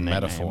think it was like a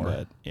metaphor.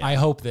 But, yeah. I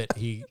hope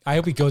he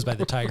goes by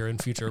the tiger in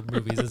future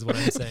movies is what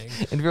I'm saying.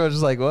 And people are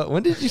just like, "What?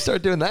 When did you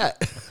start doing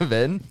that,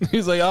 Vin?"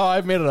 He's like, "Oh, I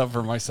made it up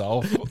for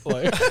myself.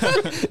 Like,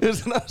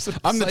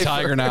 I'm the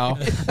tiger now."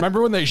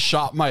 Remember when they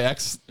shot my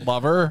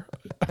ex-lover?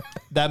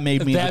 That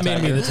made me the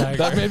tiger.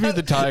 That made me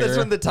the tiger. That's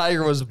when the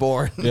tiger was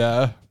born.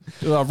 Yeah.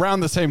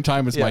 Around the same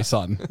time as my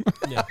son.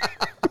 Yeah.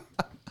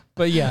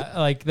 But yeah,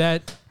 like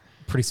that,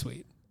 pretty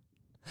sweet.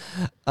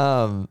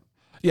 Yeah,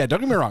 don't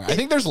get me wrong. I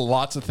think there's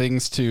lots of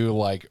things to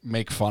like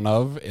make fun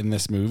of in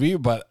this movie,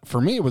 but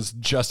for me, it was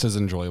just as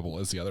enjoyable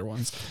as the other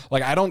ones.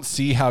 Like, I don't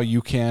see how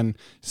you can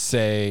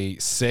say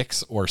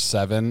 6 or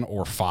 7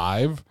 or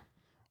 5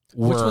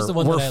 was the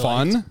one were that I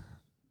fun, liked?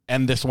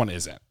 and this one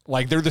isn't.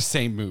 Like, they're the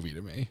same movie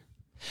to me.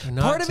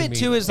 Part of it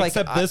too is like,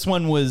 except this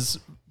one was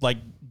like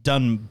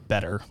done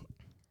better.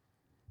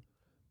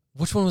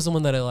 Which one was the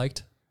one that I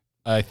liked?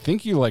 I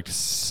think you liked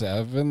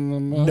 7 the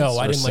most. No,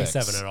 I or didn't like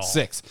 6? 7 at all.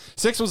 6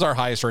 was our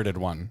highest rated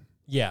one.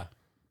 Yeah.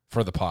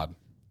 For the pod.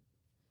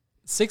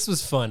 6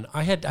 was fun.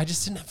 I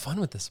just didn't have fun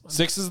with this one.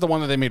 6 is the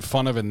one that they made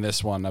fun of in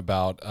this one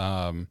about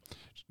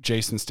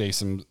Jason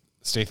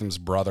Statham's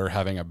brother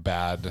having a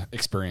bad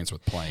experience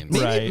with planes.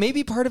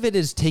 Maybe part of it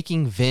is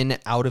taking Vin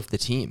out of the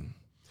team.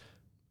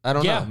 I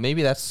don't know.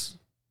 Maybe that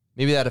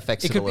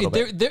affects it a little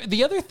bit.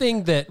 The other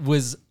thing that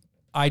was,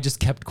 I just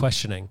kept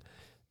questioning,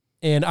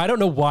 and I don't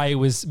know why it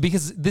was,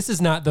 because this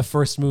is not the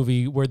first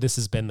movie where this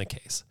has been the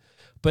case.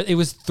 But it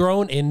was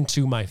thrown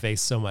into my face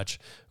so much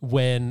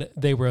when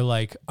they were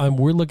like,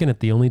 we're looking at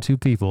the only 2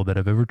 people that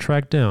have ever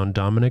tracked down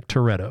Dominic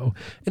Toretto.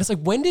 And it's like,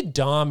 when did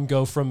Dom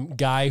go from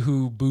guy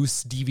who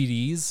boosts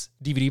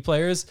DVD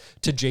players,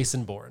 to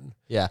Jason Bourne?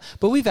 Yeah,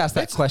 but we've asked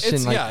that question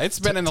it's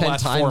been in the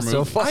last 4 movies.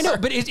 so far. I know,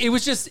 but it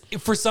was just,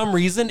 for some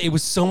reason, it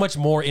was so much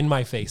more in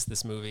my face,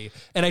 this movie.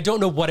 And I don't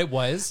know what it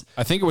was.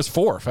 I think it was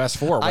Fast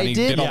 4 when he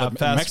did all the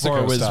Fast Mexico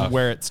 4 was stuff.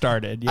 where it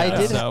started. Yeah, I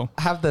did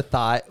have the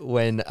thought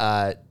when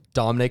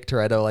Dominic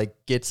Toretto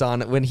gets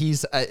on when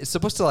he's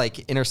supposed to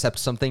intercept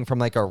something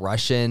from a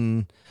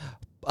Russian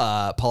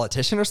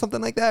politician or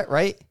something like that,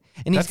 right?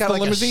 And he's got the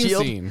a limousine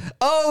shield. scene.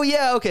 Oh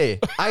yeah, okay.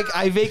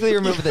 I vaguely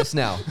remember this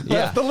now.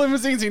 Yeah, That's the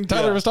limousine scene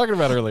Tyler was talking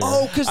about earlier.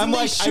 Oh, because I'm they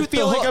like, shoot I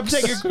feel the like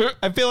hooks.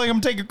 I feel like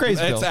I'm taking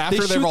crazy It's pills. after They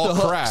they've shoot all the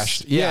hooks.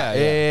 crashed.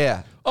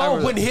 Yeah.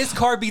 Oh, when his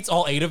car beats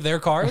all 8 of their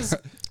cars?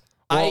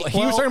 Well, he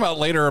was talking about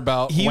later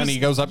about when he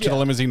goes up to the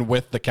limousine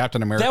with the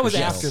Captain America. That was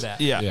shield. after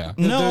that. Yeah.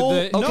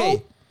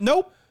 Okay.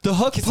 Nope. The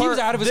hook part. he was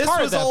out of his this car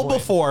at was that all point.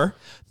 before.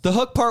 The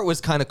hook part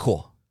was kind of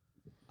cool.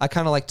 I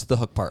kind of liked the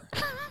hook part.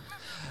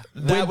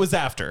 That was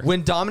after.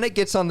 When Dominic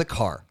gets on the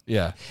car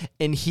Yeah.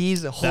 and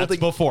he's That's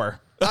holding. before.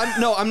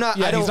 I'm not.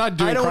 Yeah, I don't, he's not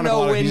doing I don't know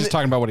chronological. when. He's just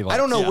talking about what he likes. I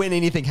don't know Yeah. when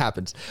anything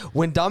happens.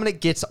 When Dominic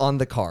gets on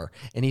the car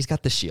and he's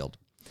got the shield,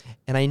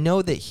 and I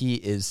know that he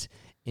is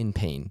in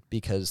pain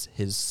because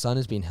his son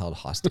is being held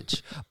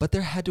hostage. But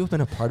there had to have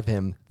been a part of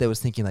him that was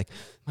thinking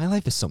my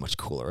life is so much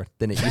cooler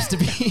than it used to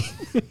be.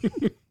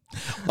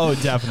 Oh,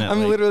 definitely.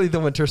 I'm literally the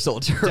Winter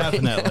Soldier.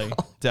 Definitely. Right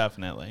now.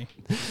 Definitely.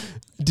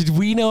 Did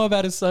we know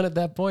about his son at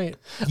that point?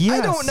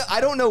 Yes.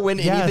 I don't know when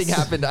anything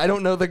happened. I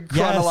don't know the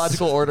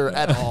chronological order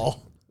at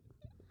all.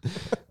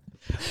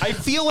 I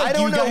feel I like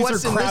don't you know guys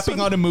what's are in this crapping one.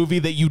 on a movie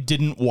that you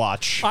didn't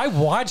watch. I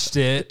watched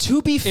it.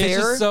 To be It's fair,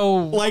 just so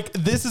Like,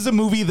 this is a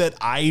movie that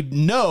I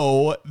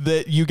know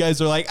that you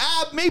guys are like,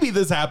 maybe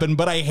this happened,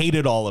 but I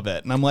hated all of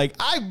it. And I'm like,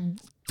 I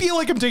feel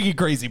like I'm taking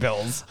crazy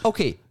pills.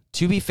 okay,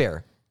 to be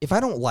fair, if I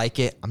don't like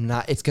it,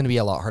 it's going to be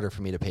a lot harder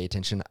for me to pay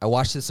attention. I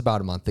watched this about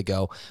a month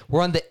ago.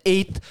 We're on the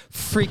 8th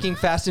freaking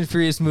Fast and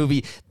Furious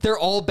movie. They're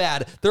all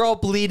bad. They're all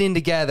bleeding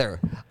together.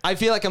 I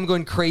feel like I'm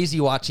going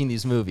crazy watching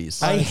these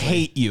movies. I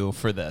hate you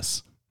for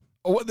this.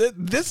 Oh,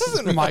 this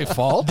isn't my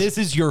fault. This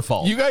is your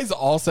fault. You guys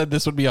all said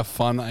this would be a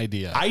fun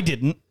idea. I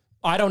didn't.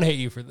 I don't hate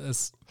you for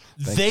this.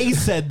 They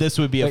said this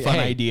would be a fun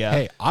idea.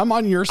 Hey, I'm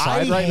on your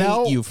side right hate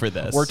now. you for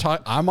this.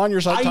 I'm on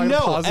your side. I talking know,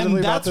 positively and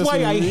about that's this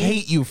why I movie.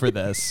 hate you for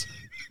this.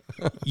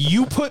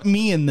 You put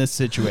me in this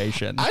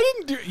situation. I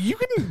didn't do. You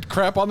can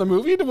crap on the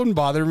movie. It wouldn't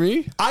bother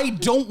me. I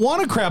don't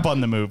want to crap on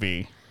the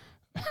movie.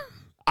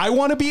 I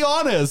want to be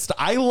honest.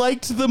 I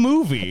liked the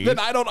movie Then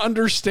I don't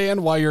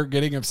understand why you're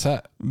getting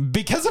upset.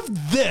 because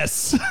of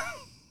this.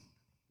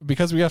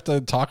 Because we have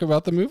to talk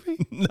about the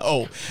movie.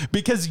 No,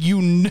 because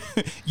you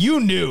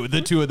knew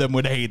the two of them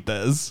would hate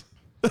this.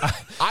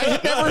 I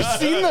had never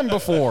seen them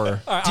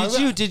before.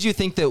 Did you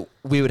think that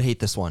we would hate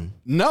this one?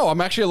 No, I'm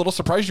actually a little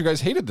surprised you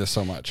guys hated this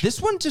so much.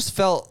 This one just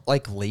felt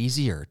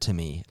lazier to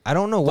me. I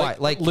don't know why.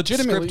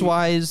 Legitimately- script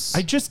wise.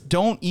 I just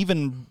don't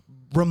even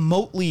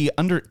remotely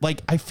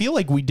I feel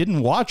like we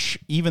didn't watch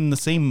even the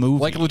same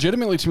movie.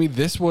 Legitimately to me,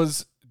 this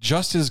was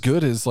just as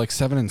good as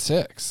 7 and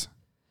 6.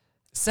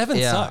 7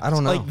 yeah, sucked. I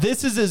don't know.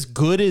 this is as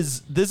good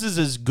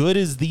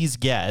as these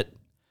get,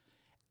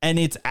 and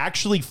it's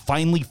actually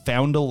finally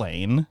found a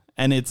lane,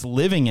 and it's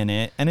living in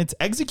it, and it's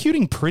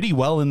executing pretty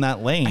well in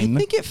that lane. I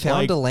think it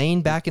found a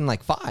lane back in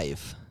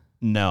 5.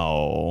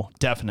 No,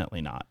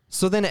 definitely not.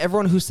 So then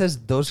everyone who says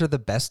those are the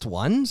best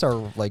ones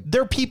are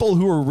There are people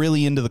who are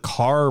really into the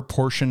car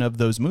portion of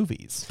those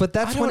movies. but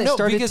that's I don't when it know,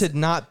 started because to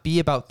not be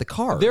about the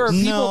cars. There are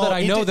people that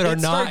I know that are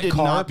it not started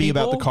car not be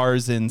about the people.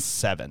 cars in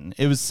 7.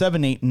 It was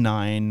 7, 8, and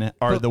 9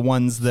 are the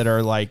ones that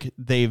are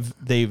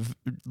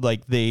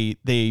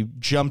they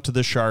jumped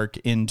the shark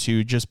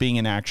into just being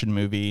an action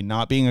movie,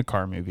 not being a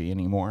car movie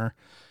anymore.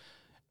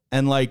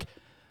 And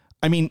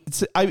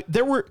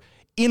there were.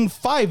 In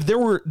 5, there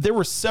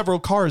were several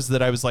cars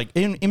that I was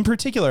in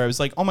particular, I was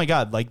like, oh my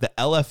God, the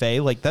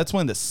LFA, that's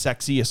one of the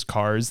sexiest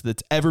cars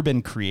that's ever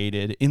been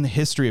created in the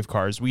history of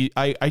cars.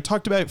 I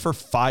talked about it for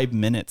 5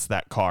 minutes,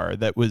 that car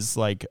that was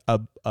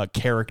a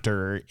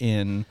character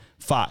in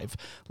 5.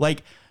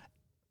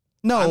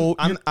 No,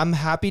 I'm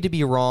happy to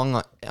be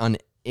wrong on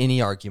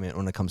any argument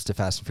when it comes to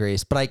Fast and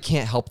Furious, but I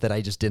can't help that I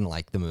just didn't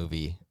like the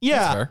movie.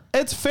 yeah,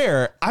 it's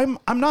fair. I'm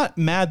not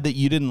mad that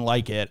you didn't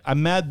like it.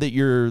 I'm mad that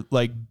you're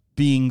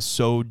being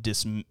so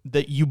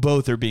that you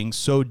both are being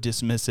so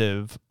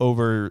dismissive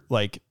over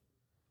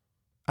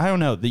I don't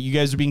know that you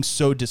guys are being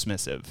so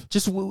dismissive.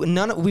 Just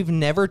we've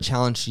never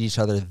challenged each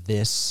other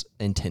this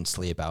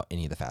intensely about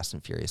any of the Fast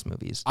and Furious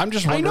movies. I'm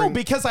just I wondering. know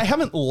because I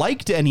haven't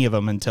liked any of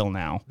them until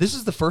now. This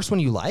is the first one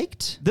you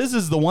liked? This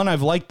is the one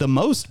I've liked the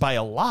most by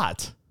a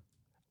lot.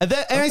 And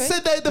I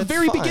said that at the that's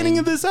very fine. beginning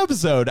of this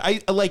episode.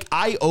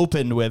 I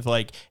opened with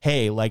like,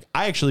 hey, like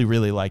I actually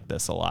really like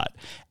this a lot.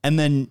 And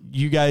then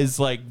you guys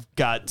like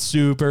got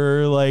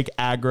super like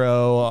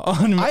aggro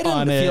on I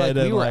didn't it. feel like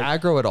we and, were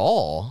aggro at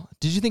all.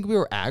 Did you think we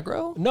were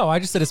aggro? No, I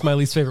just said it's my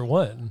least favorite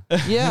one.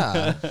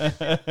 Yeah.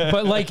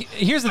 But like,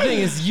 here's the thing: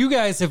 is you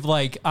guys have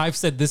like, I've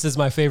said this is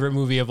my favorite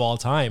movie of all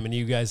time, and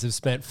you guys have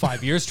spent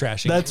 5 years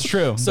trashing. That's it.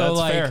 true. So That's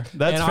like, fair.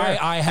 That's and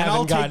fair. I And haven't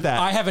I'll take gotten that.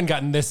 I haven't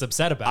gotten this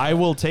upset about. I it.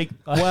 will take.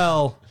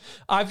 Well,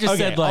 I've just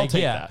okay, said like, I'll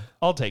take yeah. that.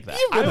 I'll take that.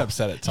 You've been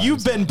upset at times,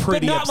 You've been though.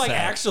 pretty But not upset. like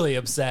actually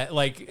upset.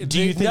 Like,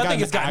 Do you think nothing I'm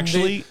has gotten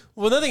actually-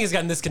 nothing has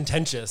gotten this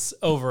contentious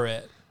over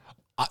it.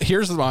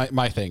 Here's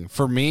my thing.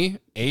 For me,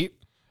 8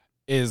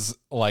 is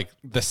like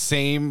the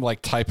same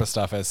like type of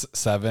stuff as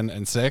 7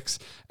 and 6.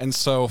 And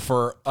so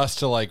for us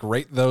to like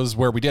rate those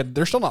where we did,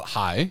 they're still not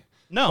high.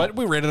 No. But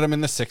we rated them in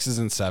the 6s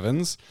and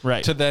 7s.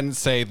 Right. To then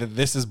say that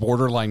this is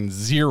borderline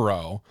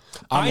 0.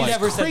 I'm I like,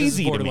 never said this is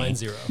Crazy to borderline me.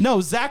 0. No,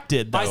 Zach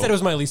did. Though. I said it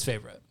was my least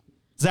favorite.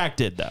 Zach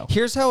did though.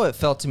 Here's how it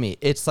felt to me.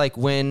 It's like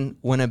when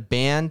a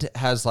band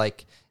has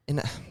like,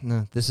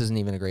 no, this isn't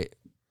even a great,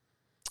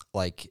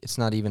 like, it's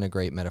not even a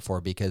great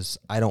metaphor because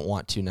I don't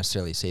want to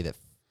necessarily say that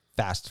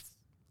Fast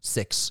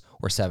 6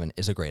 or 7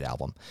 is a great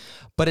album.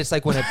 But it's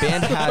like when a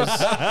band has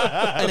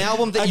an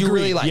album that you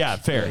really like. Yeah,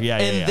 fair. Yeah,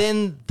 And yeah.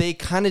 then they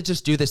kind of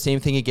just do the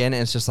same thing again.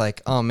 And it's just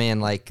like, oh man,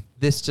 like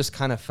this just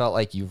kind of felt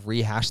like you've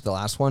rehashed the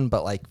last one,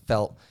 but like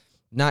felt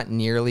not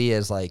nearly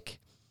as like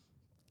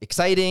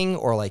exciting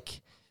or like,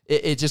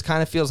 it just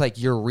kind of feels like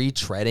you're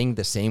retreading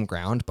the same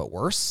ground, but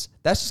worse.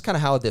 That's just kind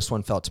of how this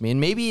one felt to me.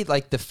 And maybe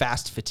like the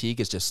fast fatigue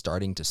is just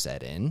starting to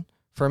set in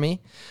for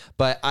me.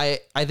 But I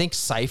think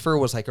Cypher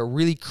was like a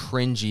really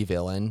cringy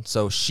villain.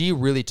 So she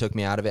really took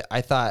me out of it. I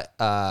thought,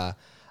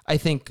 I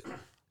think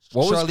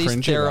What was Charlize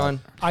cringy Theron,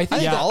 about I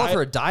think all of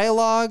her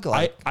dialogue,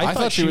 like I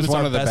thought she was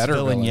one of the better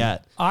villain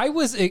yet. I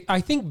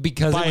think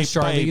because it was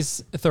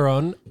Charlize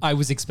Theron, I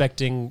was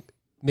expecting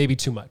maybe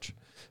too much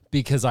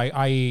because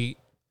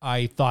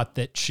I thought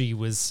that she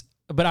was,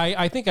 but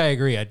I think I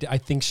agree. I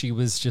think she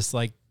was just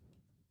like,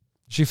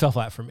 she fell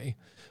flat for me.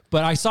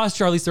 But I saw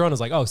Charlize Theron, I was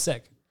like, oh,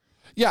 sick.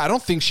 Yeah, I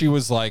don't think she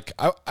was like,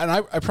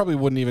 I probably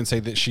wouldn't even say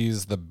that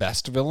she's the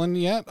best villain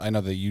yet. I know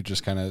that you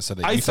just kind of said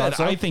that I you said thought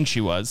so. I think she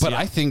was, But yeah.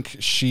 I think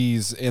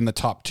she's in the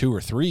top 2 or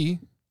 3.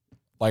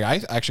 Like,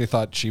 I actually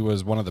thought she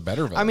was one of the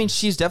better villains. I mean,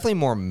 she's definitely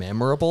more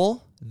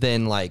memorable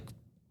than like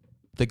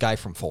the guy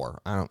from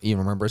 4. I don't even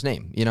remember his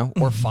name, you know,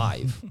 or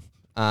 5.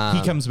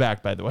 he comes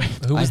back, by the way.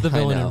 Who was the I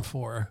villain know. in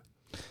 4?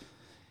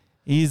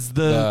 He's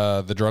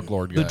the drug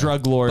lord guy. the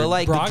drug lord. But,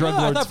 like, the Braga? drug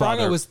I lord's thought Braga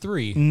father. was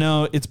 3.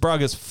 No, it's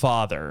Braga's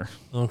father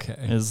Okay.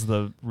 is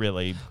the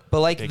really. But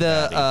like Big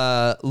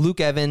the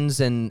Luke Evans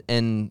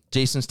and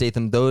Jason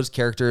Statham, those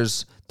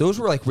characters, those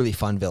were like really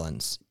fun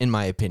villains in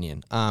my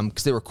opinion.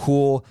 Because they were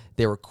cool,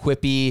 they were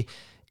quippy.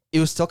 It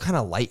was still kind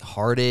of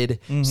lighthearted.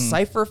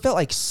 Cypher felt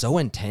like so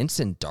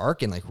intense and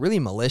dark and like really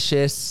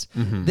malicious.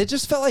 That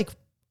just felt like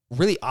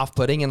really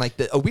off-putting and like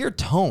a weird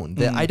tone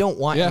that I don't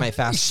want in my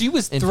Fast She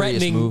was and Furious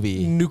threatening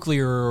movie.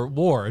 nuclear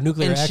war,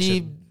 nuclear And action.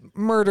 she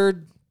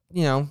murdered,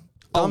 you know,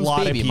 A Dom's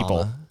lot of baby people.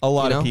 mama, A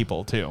lot you of know?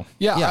 people too.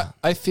 Yeah, Yeah.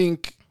 I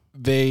think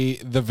the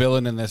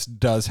villain in this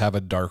does have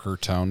a darker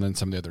tone than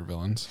some of the other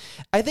villains.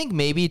 I think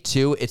maybe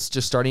too, it's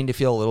just starting to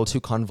feel a little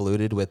too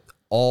convoluted with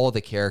all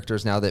the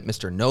characters now that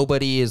Mr.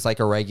 Nobody is like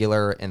a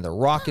regular and The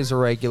Rock is a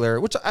regular,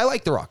 which I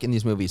like The Rock in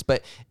these movies,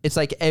 but it's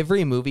like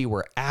every movie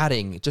we're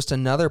adding just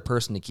another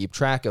person to keep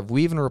track of.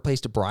 We even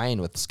replaced Brian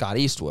with Scott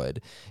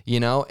Eastwood, you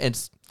know,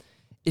 it's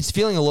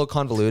feeling a little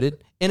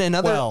convoluted. And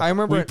another, Well, I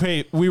remember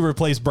we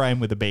replaced Brian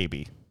with a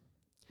baby.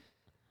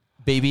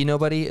 Baby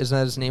Nobody, isn't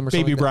that his name or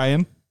something? Baby like that?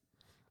 Brian.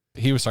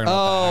 He was talking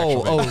about the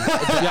actual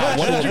baby. yeah.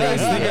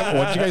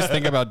 What did you guys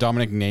think about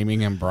Dominic naming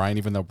him Brian,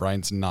 even though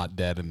Brian's not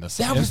dead in this?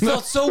 that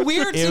felt so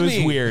weird to It was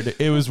me. weird.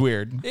 It was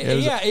weird.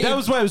 That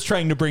was what I was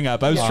trying to bring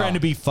up. I was trying to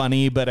be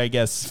funny, but I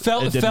guess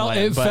Felt it didn't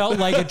land, but- felt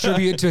like a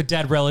tribute to a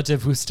dead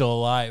relative who's still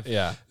alive.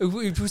 Yeah.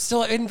 It was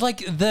still, and like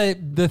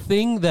the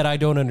thing that I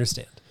don't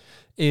understand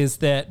is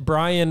that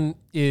Brian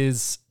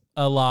is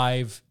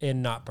alive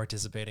and not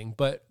participating,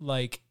 but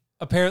like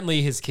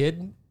apparently his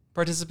kid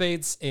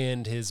participates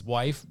and his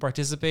wife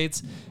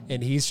participates,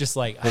 and he's just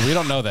like, But we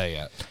don't know that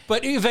yet.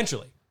 but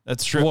eventually.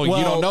 That's true. Well,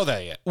 you don't know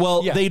that yet.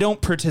 Well, Yeah. they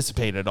don't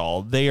participate at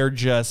all. They are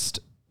just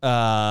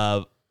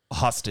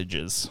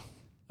hostages.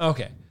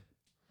 Okay.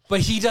 But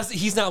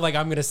he's not like,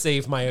 I'm going to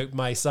save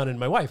my son and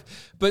my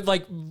wife. But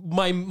like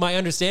my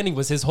understanding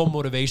was his whole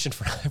motivation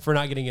for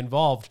not getting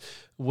involved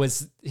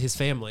was his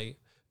family.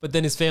 But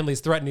then his family's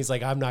threatened. He's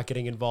like, I'm not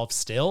getting involved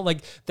still.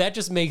 Like that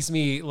just makes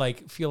me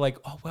like feel like,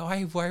 oh, well,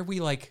 why are we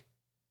like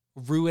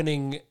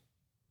ruining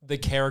the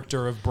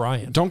character of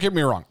Brian. Don't get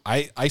me wrong.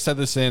 I said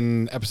this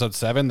in episode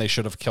 7. They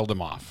should have killed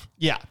him off.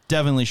 Yeah,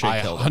 definitely should I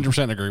have killed him.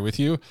 100% agree with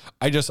you.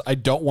 I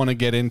don't want to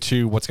get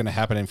into what's going to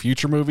happen in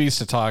future movies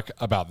to talk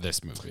about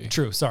this movie.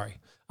 True. Sorry.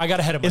 I got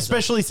ahead of myself.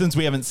 Especially since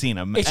we haven't seen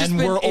him. It's just And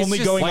been- we're it's only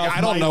just going like, off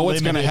I don't know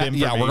what's going to happen. happen.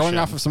 Yeah, we're going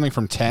off of something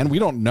from 10. We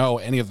don't know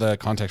any of the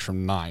context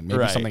from 9. Maybe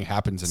Right. something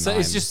happens in So 9.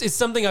 it's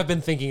something I've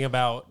been thinking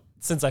about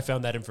since I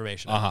found that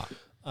information.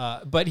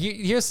 But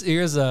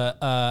here's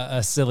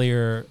a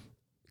sillier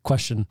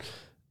question.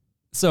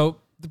 So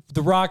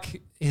the Rock,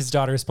 his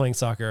daughter is playing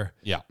soccer.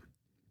 Yeah.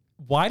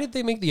 Why did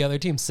they make the other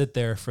team sit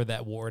there for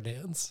that war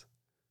dance?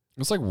 It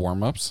was like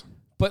warm-ups.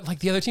 But like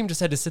the other team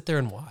just had to sit there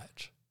and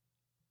watch.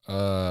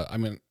 I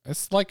mean,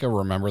 it's like a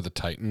Remember the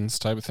Titans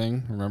type of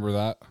thing. Remember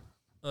that?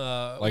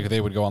 Like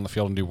they would go on the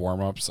field and do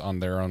warm-ups on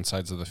their own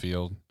sides of the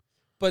field.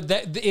 But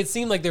it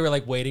seemed like they were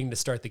like waiting to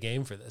start the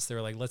game for this. They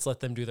were like, let's let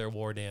them do their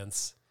war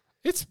dance.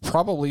 It's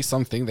probably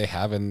something they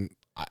have in.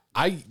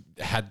 I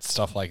had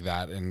stuff like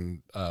that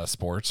in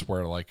sports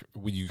where like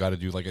you got to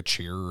do like a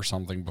cheer or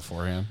something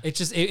beforehand.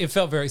 It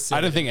felt very silly.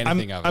 I didn't think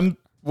anything of it.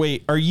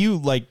 Wait, are you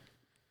like?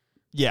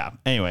 Yeah.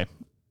 Anyway,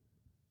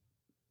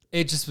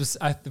 It just was.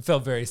 It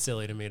felt very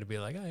silly to me to be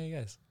like, oh, you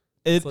guys,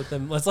 it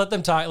let's let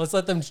them talk. Let's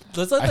let them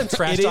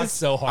trash talk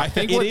so hard. I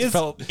think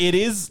it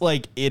is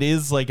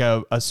like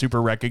a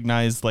super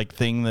recognized like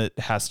thing that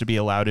has to be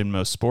allowed in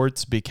most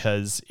sports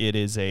because it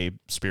is a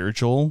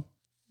spiritual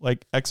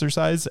like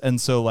exercise.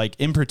 And so like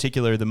in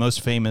particular, the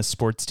most famous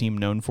sports team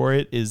known for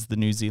it is the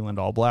New Zealand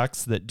All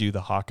Blacks that do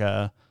the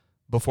haka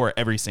before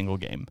every single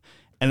game.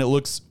 And it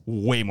looks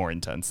way more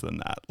intense than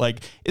that.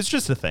 Like it's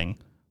just a thing.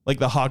 Like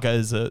the haka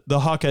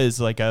is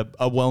like a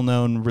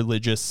well-known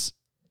religious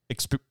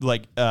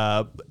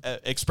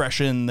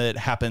expression that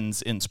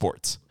happens in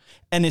sports,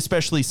 and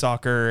especially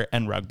soccer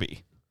and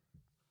rugby.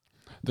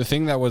 The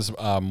thing that was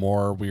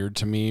more weird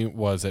to me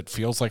was it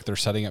feels like they're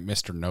setting up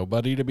Mr.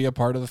 Nobody to be a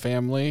part of the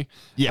family.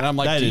 Yeah, and I'm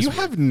like, that do is you weird.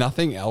 have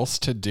nothing else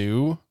to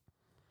do?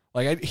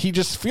 Like he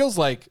just feels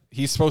like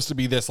he's supposed to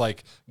be this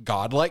like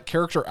godlike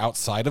character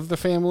outside of the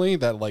family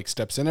that like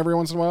steps in every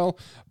once in a while,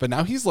 but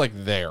now he's like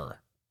there.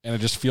 And it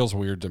just feels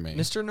weird to me.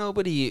 Mr.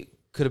 Nobody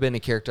could have been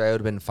a character I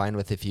would have been fine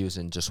with if he was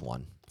in just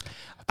one.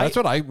 That's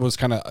what I was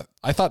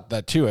I thought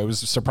that too. It was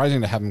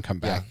surprising to have him come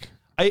back.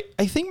 I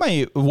think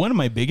one of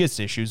my biggest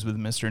issues with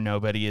Mr.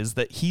 Nobody is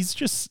that he's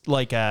just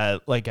like a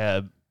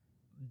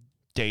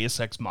Deus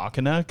Ex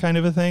Machina kind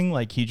of a thing.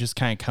 Like he just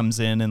kind of comes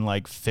in and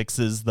like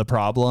fixes the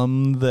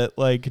problem that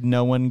like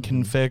no one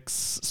can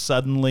fix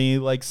suddenly,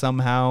 like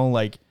somehow.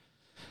 Like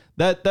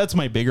that's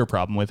my bigger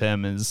problem with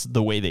him is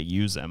the way they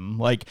use him.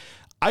 Like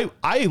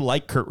I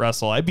like Kurt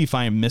Russell. I'd be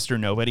fine if Mr.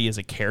 Nobody as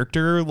a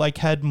character like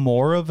had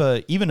more of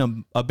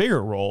even a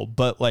bigger role,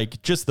 but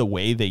like just the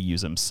way they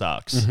use him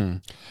sucks. Mm-hmm.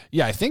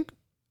 Yeah, I think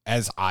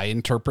as I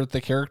interpret the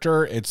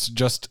character, it's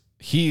just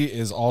he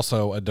is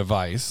also a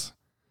device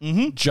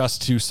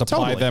just to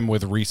supply them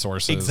with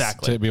resources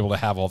to be able to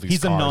have all these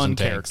He's a cars and tanks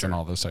non-character and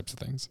all those types of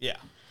things. Yeah.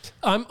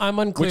 I'm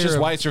unclear. Which is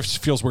why it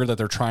just feels weird that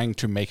they're trying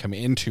to make him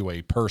into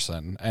a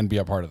person and be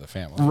a part of the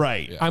family.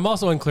 Right. Yeah. I'm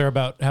also unclear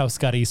about how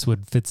Scott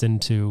Eastwood fits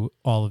into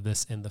all of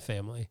this in the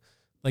family.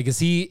 Like, is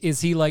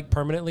he like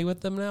permanently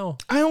with them now?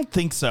 I don't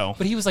think so.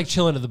 But he was like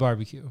chilling at the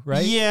barbecue,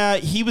 right? Yeah,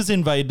 he was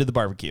invited to the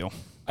barbecue.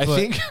 I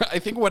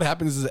think what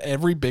happens is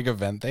every big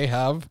event they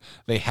have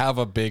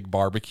a big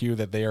barbecue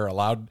that they are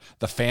allowed.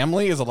 The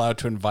family is allowed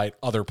to invite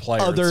other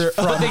players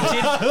But they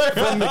did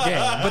from the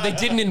game. But they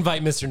didn't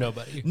invite Mr.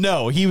 Nobody.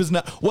 No, he was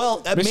not.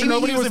 Well, maybe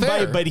Nobody he was was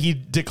invited, there. but he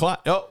declined.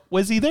 Oh,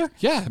 was he there?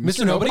 Yeah,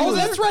 Mr. Nobody. Oh, was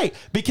that's right.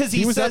 Because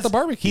he was says, at the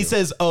barbecue. He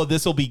says, "Oh,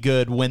 this will be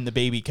good when the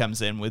baby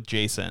comes in with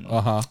Jason."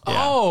 Uh-huh.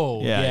 Yeah.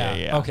 Oh,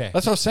 Yeah. Okay.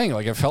 That's what I was saying.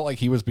 Like it felt like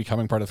he was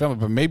becoming part of the family,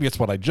 but maybe it's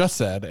what I just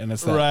said, and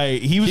it's that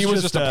Right. He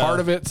was just a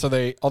part of it.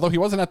 So although he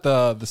wasn't at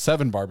the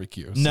 7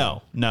 barbecue.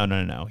 So.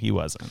 No, he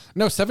wasn't.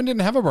 No, 7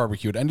 didn't have a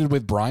barbecue. It ended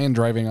with Brian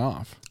driving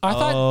off. I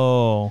thought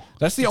Oh,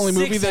 That's the only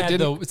movie that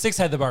didn't. 6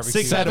 had the barbecue.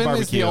 6 had a 7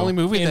 is the barbecue. only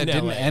movie In that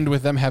didn't LA. end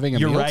with them having a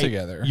you're meal right.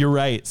 together. You're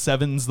right.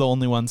 7's the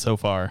only one so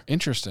far.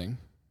 Interesting.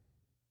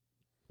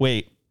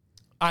 Wait,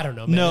 I don't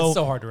know, man. No. It's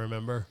so hard to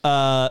remember.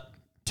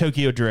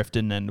 Tokyo Drift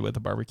didn't end with a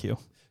barbecue.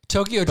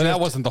 Tokyo But Drift. that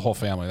wasn't the whole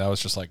family. That was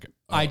just like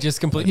I just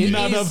completely.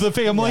 None of the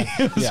family.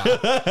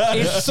 yeah.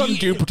 Is, Some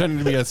dude pretending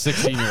to be a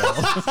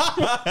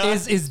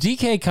 16-year-old. is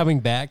DK coming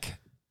back?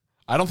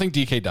 I don't think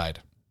DK died.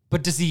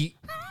 But does he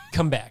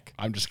come back?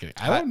 I'm just kidding.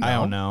 I don't know. I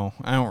don't know.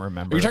 I don't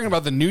remember. Are you talking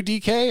about the new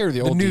DK or the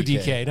The old new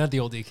DK? DK, not the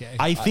old DK.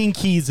 I think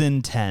he's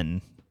in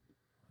 10,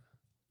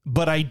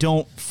 but I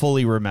don't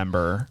fully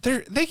remember.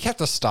 They have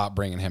to stop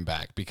bringing him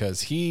back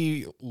because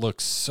he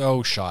looks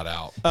so shot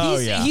out. Oh,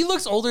 yeah. He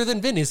looks older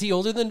than Vin. Is he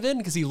older than Vin?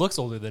 Because he looks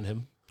older than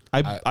him.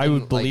 I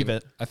would believe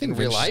it. I think In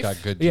real Vin's just life?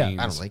 got good Yeah. genes.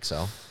 I don't think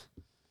so.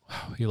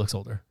 He looks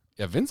older.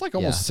 Yeah, Vin's like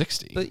almost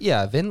 60. But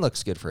yeah, Vin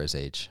looks good for his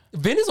age.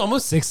 Vin is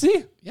almost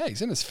 60? Yeah,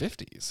 he's in his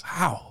 50s.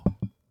 Wow.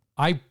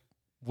 I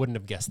wouldn't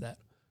have guessed that.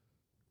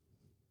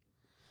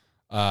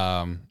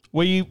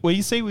 What do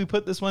you say we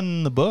put this one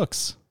in the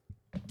books?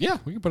 Yeah,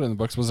 we can put it in the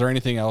books. Was there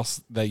anything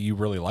else that you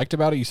really liked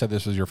about it? You said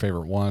this was your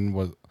favorite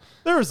one.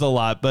 There was a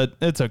lot, but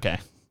it's okay.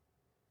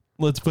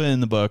 Let's put it in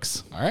the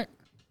books. All right.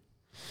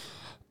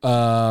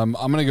 I'm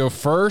going to go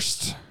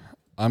first.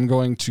 I'm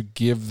going to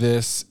give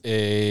this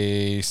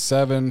a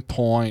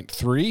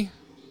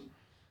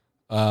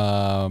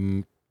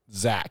 7.3.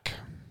 Zach.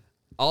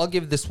 I'll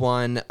give this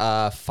one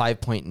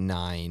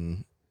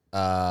 5.9.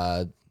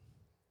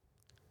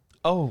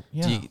 Oh,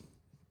 yeah.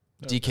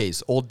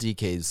 DKs, old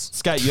DKs.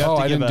 Scott, you have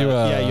to give you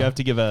have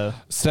to give a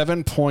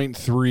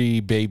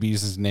 7.3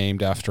 babies is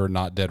named after a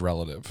not dead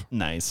relative.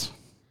 nice.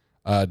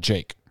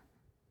 Jake.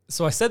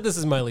 So I said this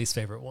is my least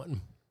favorite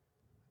one.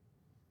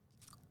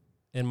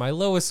 And my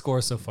lowest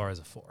score so far is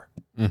a 4.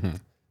 Mm-hmm.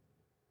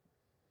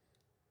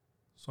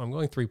 So I'm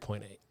going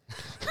 3.8.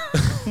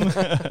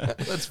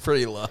 That's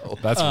pretty low.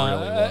 That's really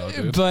low,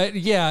 dude. But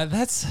yeah,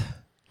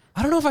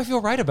 I don't know if I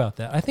feel right about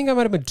that. I think I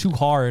might have been too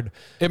hard.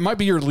 It might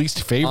be your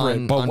least favorite,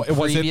 On but was it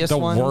previous the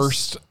ones?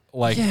 worst,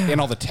 in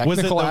all the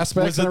technical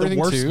aspects was it and everything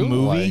the worst too?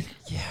 movie?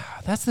 Yeah,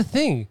 that's the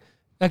thing.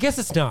 I guess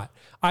it's not.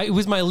 It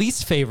was my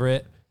least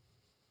favorite,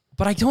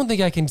 but I don't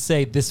think I can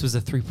say this was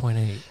a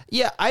 3.8.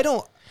 Yeah, I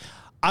don't.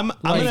 I'm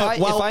If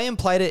gonna, I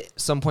implied at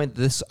some point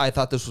I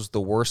thought this was the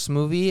worst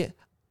movie,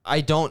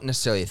 I don't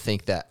necessarily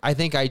think that. I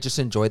think I just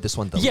enjoyed this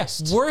one the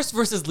Yes, least. worst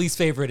versus least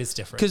favorite is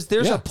different. Because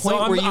there's a point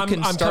So where you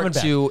can I'm start coming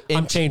back. to.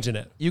 I'm changing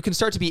it. You can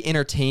start to be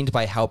entertained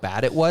by how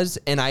bad it was,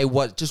 and I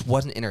just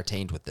wasn't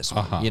entertained with this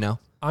one. You know.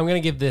 I'm going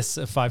to give this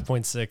a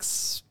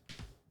 5.6.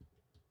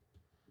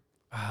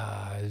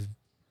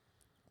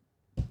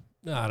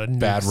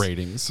 Bad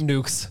ratings.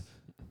 Nukes.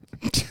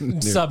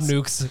 Sub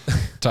nukes.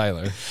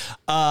 Tyler.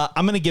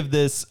 I'm gonna give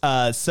this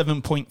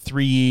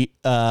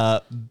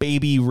 7.3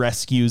 baby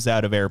rescues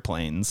out of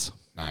airplanes.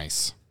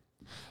 Nice.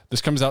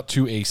 This comes out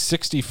to a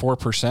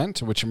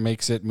 64%, which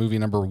makes it movie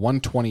number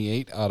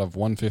 128 out of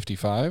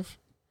 155.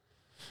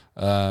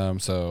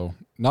 So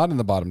not in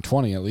the bottom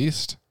 20 at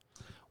least.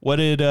 What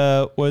did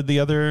the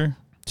other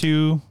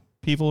two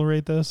people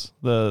rate this?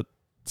 The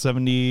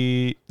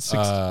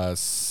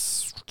 76.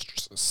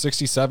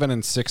 67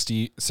 and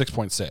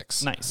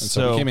 66.6. Nice. And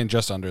so we came in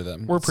just under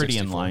them. We're pretty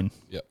 64. in line.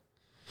 Yep.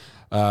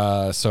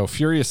 So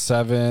Furious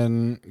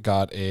 7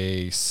 got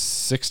a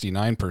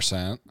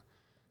 69%,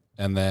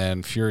 and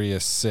then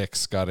Furious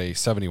 6 got a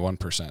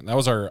 71%. That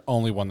was our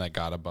only one that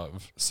got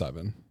above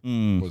 7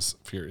 was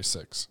Furious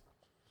 6.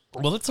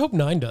 Well, let's hope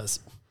 9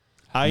 does.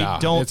 I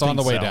don't. It's on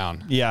the think way so.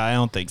 down. Yeah, I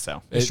don't think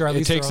so. It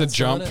Charlize takes a Theron's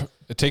still in jump. it?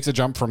 It takes a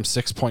jump from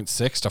 6.6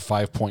 to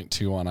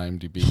 5.2 on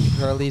IMDb.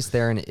 Charlize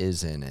Theron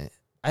is in it.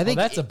 I think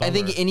that's a I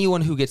think bummer. anyone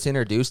who gets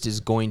introduced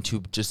is going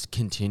to just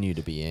continue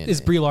to be in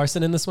Is it. Brie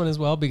Larson in this one as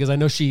well? Because I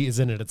know she is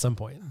in it at some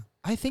point.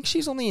 I think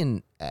she's only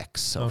in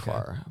X so Okay.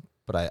 far,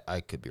 but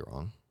I could be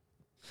wrong.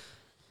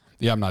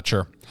 Yeah, I'm not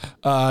sure.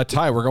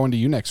 Ty, we're going to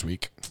you next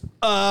week.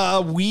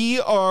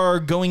 We are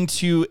going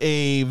to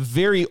a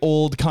very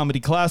old comedy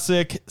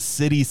classic,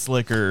 City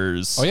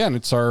Slickers. Oh, yeah, and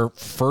it's our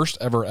first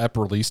ever ep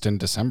released in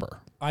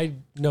December. I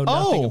know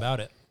nothing about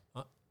it.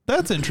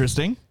 That's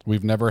interesting.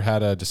 We've never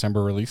had a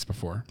December release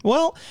before.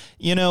 Well,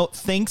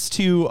 thanks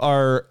to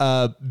our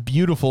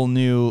beautiful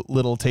new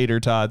little tater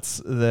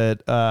tots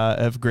that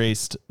have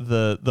graced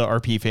the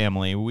RP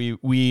family,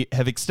 we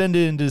have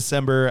extended into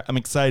December. I'm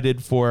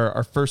excited for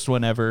our first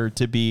one ever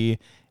to be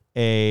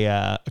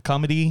a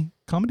comedy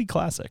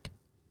classic.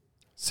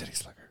 City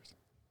Slickers.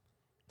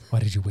 Why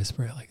did you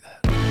whisper it like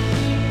that?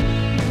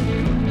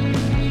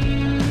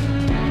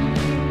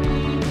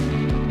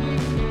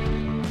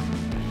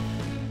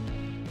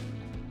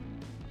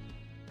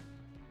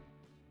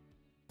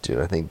 Dude,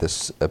 I think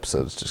this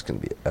episode is just going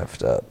to be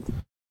effed up.